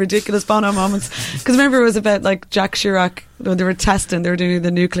favourite ridiculous Bono moments. Because remember, it was about like Jacques Chirac when they were doing the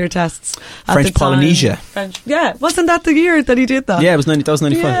nuclear tests. French Polynesia. Yeah, wasn't that the year that he did that? Yeah, it was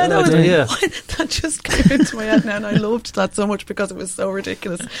 1995. Yeah, that just came into my head now, and I loved that so much because it was so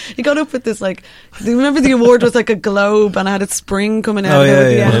ridiculous. He got up with this, like, remember the award was like a globe and it had its spring coming out of the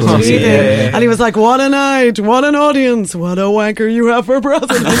MTV thing, and he was like, "What a night, what an audience, what a wanker you have for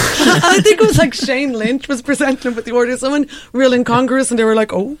president." And I think it was like Shane Lynch was presenting him with the award, someone real incongruous, and they were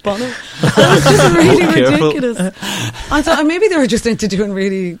like, "Oh, Bono." And it was just really ridiculous. I thought maybe they were just into doing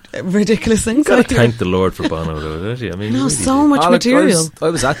really ridiculous things. You've got to thank the Lord for Bono, though, don't you? I mean, so much material. I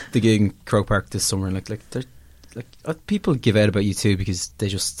was at the gig in Croke Park this summer, and like people give out about U2 because they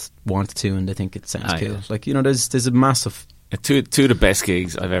just want to, and they think it sounds cool. Yeah. Like, there's a massive two of the best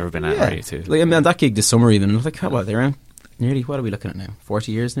gigs I've ever been at. Are U2? Like, I mean, that gig this summer, even like, what, they're around nearly, what are we looking at now?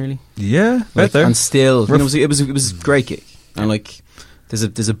 40 years nearly. Yeah, right there. And still, it was a great gig, and like,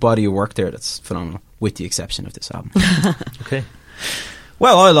 there's a body of work there that's phenomenal, with the exception of this album. Okay.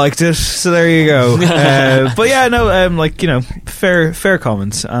 Well, I liked it, so there you go. But yeah, no, fair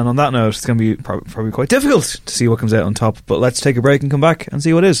comments. And on that note, it's going to be probably quite difficult to see what comes out on top. But let's take a break and come back and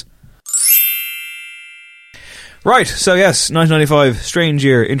see what is. Right, so yes, 1995, strange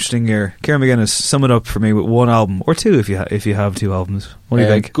year, interesting year. Kieran McGuinness, sum it up for me with one album, or two if you have two albums. What do you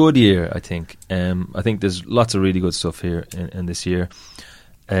think? Good year, I think. I think there's lots of really good stuff here in this year.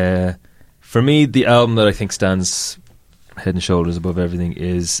 For me, the album that I think stands head and shoulders above everything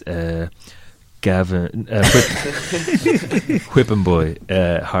is Gavin Whippin' Boy,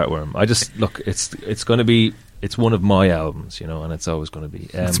 Heartworm. I just it's going to be. It's one of my albums, and it's always going to be.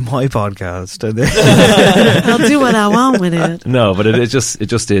 It's my podcast. I'll do what I want with it. No, but it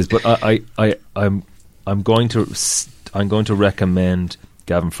just is. But I'm going to recommend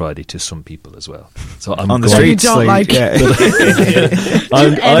Gavin Friday to some people as well. So I'm on the streets. You don't like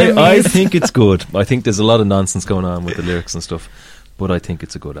I think it's good. I think there's a lot of nonsense going on with the lyrics and stuff, but I think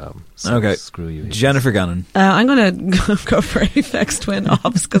it's a good album. So okay, screw you, Jennifer Gannon. I'm going to go for Aphex Twin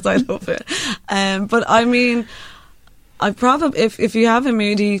Ops because I love it. But I mean, I probably if you have a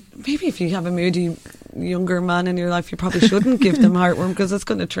moody younger man in your life, you probably shouldn't give them Heartworm because it's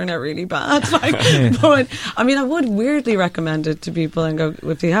going to turn out really bad. But I mean, I would weirdly recommend it to people and go,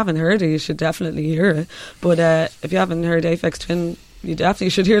 if you haven't heard it, you should definitely hear it. But if you haven't heard Aphex Twin, you definitely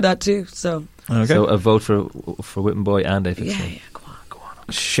should hear that too. So a vote for Whippin' Boy and Aphex Twin. Yeah, go on.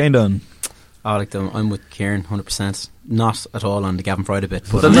 Shane Dunn. I like them. I'm with Kieran 100%. Not at all on the Gavin Friday bit,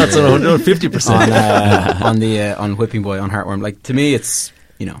 but that's 150% on Whipping Boy, on Heartworm. Like, to me, it's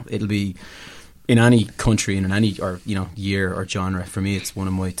it'll be in any country and in any year or genre. For me, it's one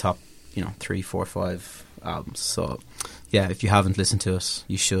of my top 3, 4, 5 albums. So yeah, if you haven't listened to it,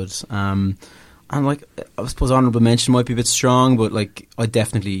 you should. And like, I suppose honourable mention might be a bit strong, but like, I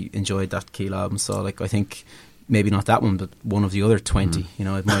definitely enjoyed that Keel album. So like, I think maybe not that one, but one of the other 20.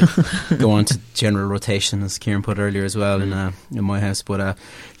 It might go on to general rotation, as Kieran put earlier as well, in my house. But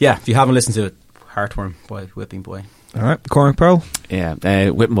yeah, if you haven't listened to it, Heartworm by Whipping Boy. All right, Cormac Pearl. Yeah,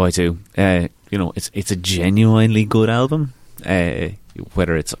 Whipping Boy too. It's a genuinely good album.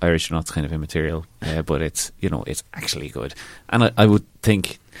 Whether it's Irish or not, it's kind of immaterial. But it's actually good. And I would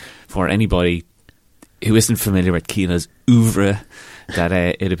think for anybody who isn't familiar with Keela's oeuvre, that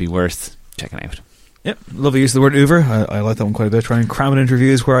it'd be worth checking out. Yep, lovely use of the word oeuvre. I like that one quite a bit. Try and cram it into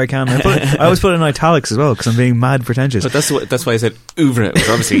reviews where I can. I always put it in italics as well because I'm being mad pretentious. But that's why I said oeuvre. It was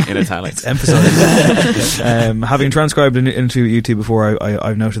obviously in italics. It's emphasised. Having transcribed into YouTube before,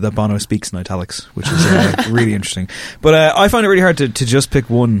 I've noted that Bono speaks in italics, which is really interesting. But I find it really hard to just pick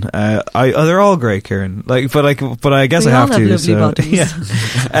one. They're all great, Kieran. But I guess I have to. Lovely bottoms.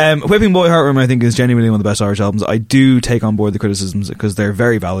 Yeah. Whipping Boy Heartworm, I think, is genuinely one of the best Irish albums. I do take on board the criticisms because they're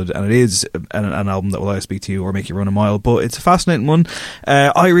very valid, and it is an album that will either speak to you or make you run a mile, but it's a fascinating one.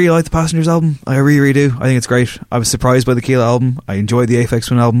 I really like the Passengers album. I really do. I think it's great. I was surprised by the Keela album. I enjoyed the Aphex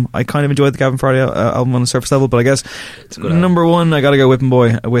Twin album. I kind of enjoyed the Gavin Friday album on the surface level, but I guess number one, I gotta go Whipping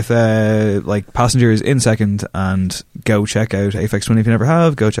Boy with Passengers in second, and go check out Aphex Twin if you never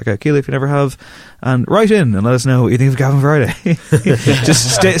have, go check out Keela if you never have, and write in and let us know what you think of Gavin Friday.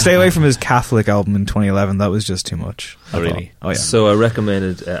 Just stay away from his Catholic album in 2011. That was just too much. Oh, really? Oh, yeah. So a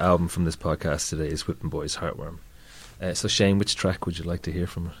recommended album from this podcast today is Whipping Boy's Heartworm. So Shane, which track would you like to hear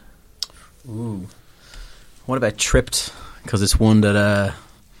from it? Ooh. What about Tripped? Because it's one that,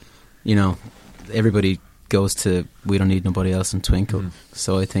 everybody goes to We Don't Need Nobody Else in Twinkle.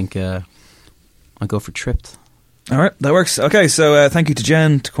 So I think I'll go for Tripped. All right, that works. Okay, so thank you to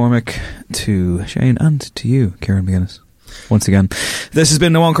Jen, to Cormac, to Shane, and to you, Kieran McGuinness. Once again, this has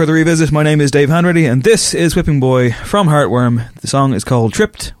been No Encore The Revisit. My name is Dave Hanratty, and this is Whipping Boy from Heartworm. The song is called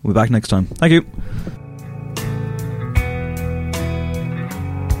Tripped. We'll be back next time. Thank you.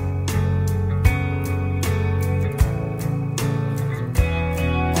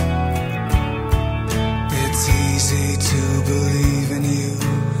 It's easy to believe in you,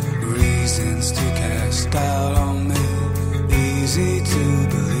 reasons to cast doubt on me. Easy to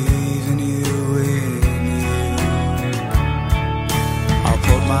believe in you, I'll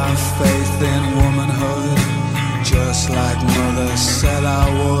put my faith in womanhood, just like mother said I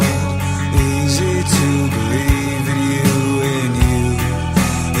would. Easy to believe in you, in you,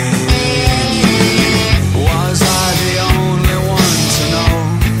 in you. Was I the only one to know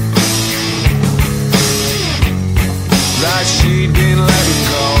that she'd been letting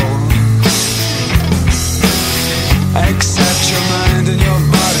go? Except your mind and your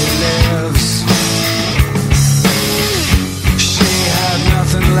body lives. She had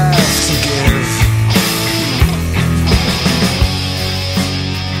nothing left to give.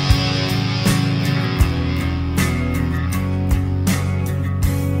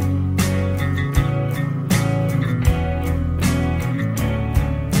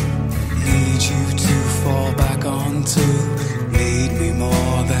 Need you to fall back onto. Need me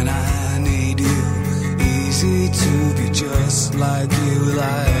more than I need you. Easy to be just like you,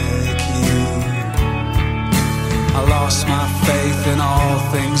 like you. I lost my faith in all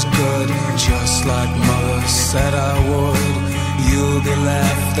things good, just like mother said I would. You'll be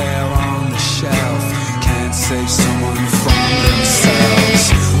left there on the shelf, can't save someone from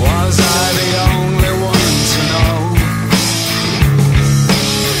themselves. Was I the only one to know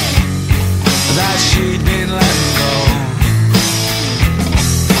that she'd been letting go?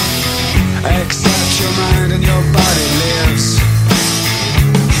 Except your mind and your body lives.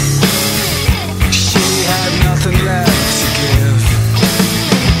 She had nothing left to give.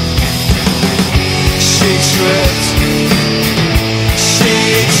 She tripped. She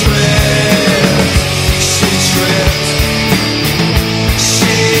tripped. She tripped.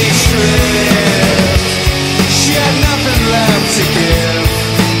 She tripped. She had nothing left to give.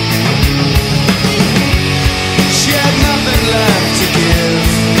 She had nothing left to give.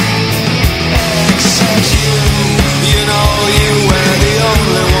 Except you, you know you were the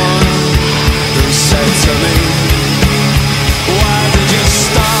only one who said to me, why did you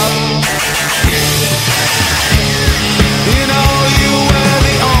stop? You know you were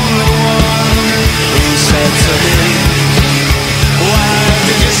the only one who said to me, why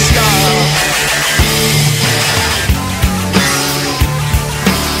did you stop?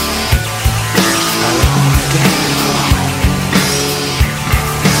 Alone again.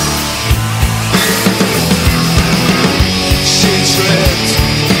 She tripped.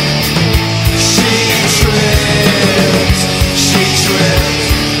 She tripped. She tripped.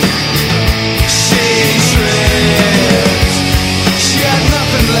 She tripped. She had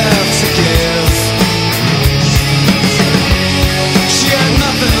nothing left to give. She had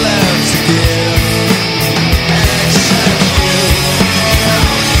nothing left to give. Except you.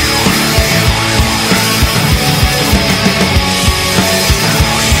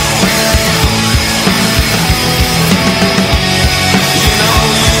 You know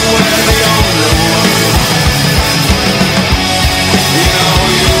you were the only one. You know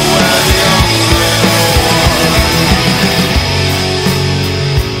you were the only one.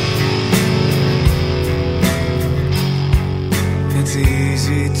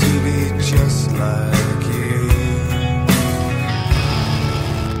 easy to be just like you.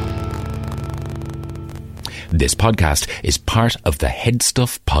 This podcast is part of the Head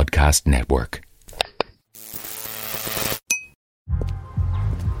Stuff Podcast Network.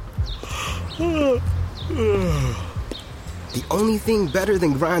 The only thing better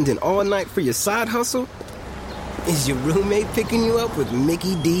than grinding all night for your side hustle is your roommate picking you up with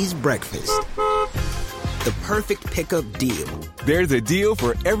Mickey D's breakfast. The perfect pickup deal. There's a deal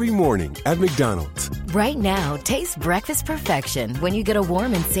for every morning at McDonald's. Right now, taste breakfast perfection when you get a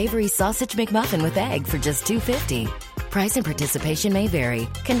warm and savory sausage McMuffin with egg for just $2.50. Price and participation may vary.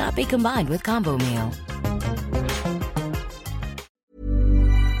 Cannot be combined with combo meal.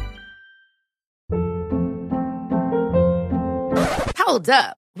 Hold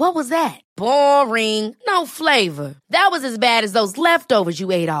up. What was that? Boring. No flavor. That was as bad as those leftovers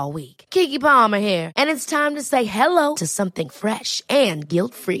you ate all week. Keke Palmer here, and it's time to say hello to something fresh and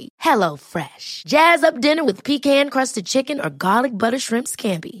guilt-free. Hello Fresh. Jazz up dinner with pecan-crusted chicken or garlic butter shrimp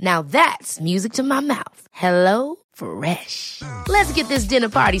scampi. Now that's music to my mouth. Hello Fresh. Let's get this dinner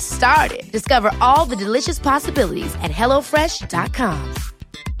party started. Discover all the delicious possibilities at HelloFresh.com.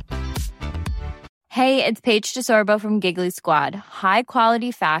 Hey, it's Paige DeSorbo from Giggly Squad. High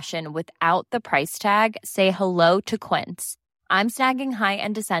quality fashion without the price tag. Say hello to Quince. I'm snagging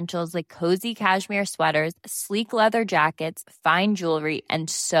high-end essentials like cozy cashmere sweaters, sleek leather jackets, fine jewelry, and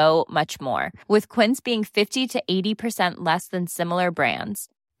so much more. With Quince being 50 to 80% less than similar brands.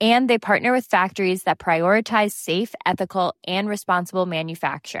 And they partner with factories that prioritize safe, ethical, and responsible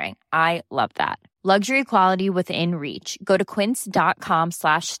manufacturing. I love that. Luxury quality within reach. Go to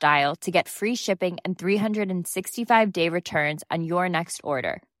quince.com/style to get free shipping and 365-day returns on your next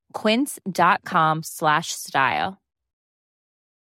order. Quince.com/style.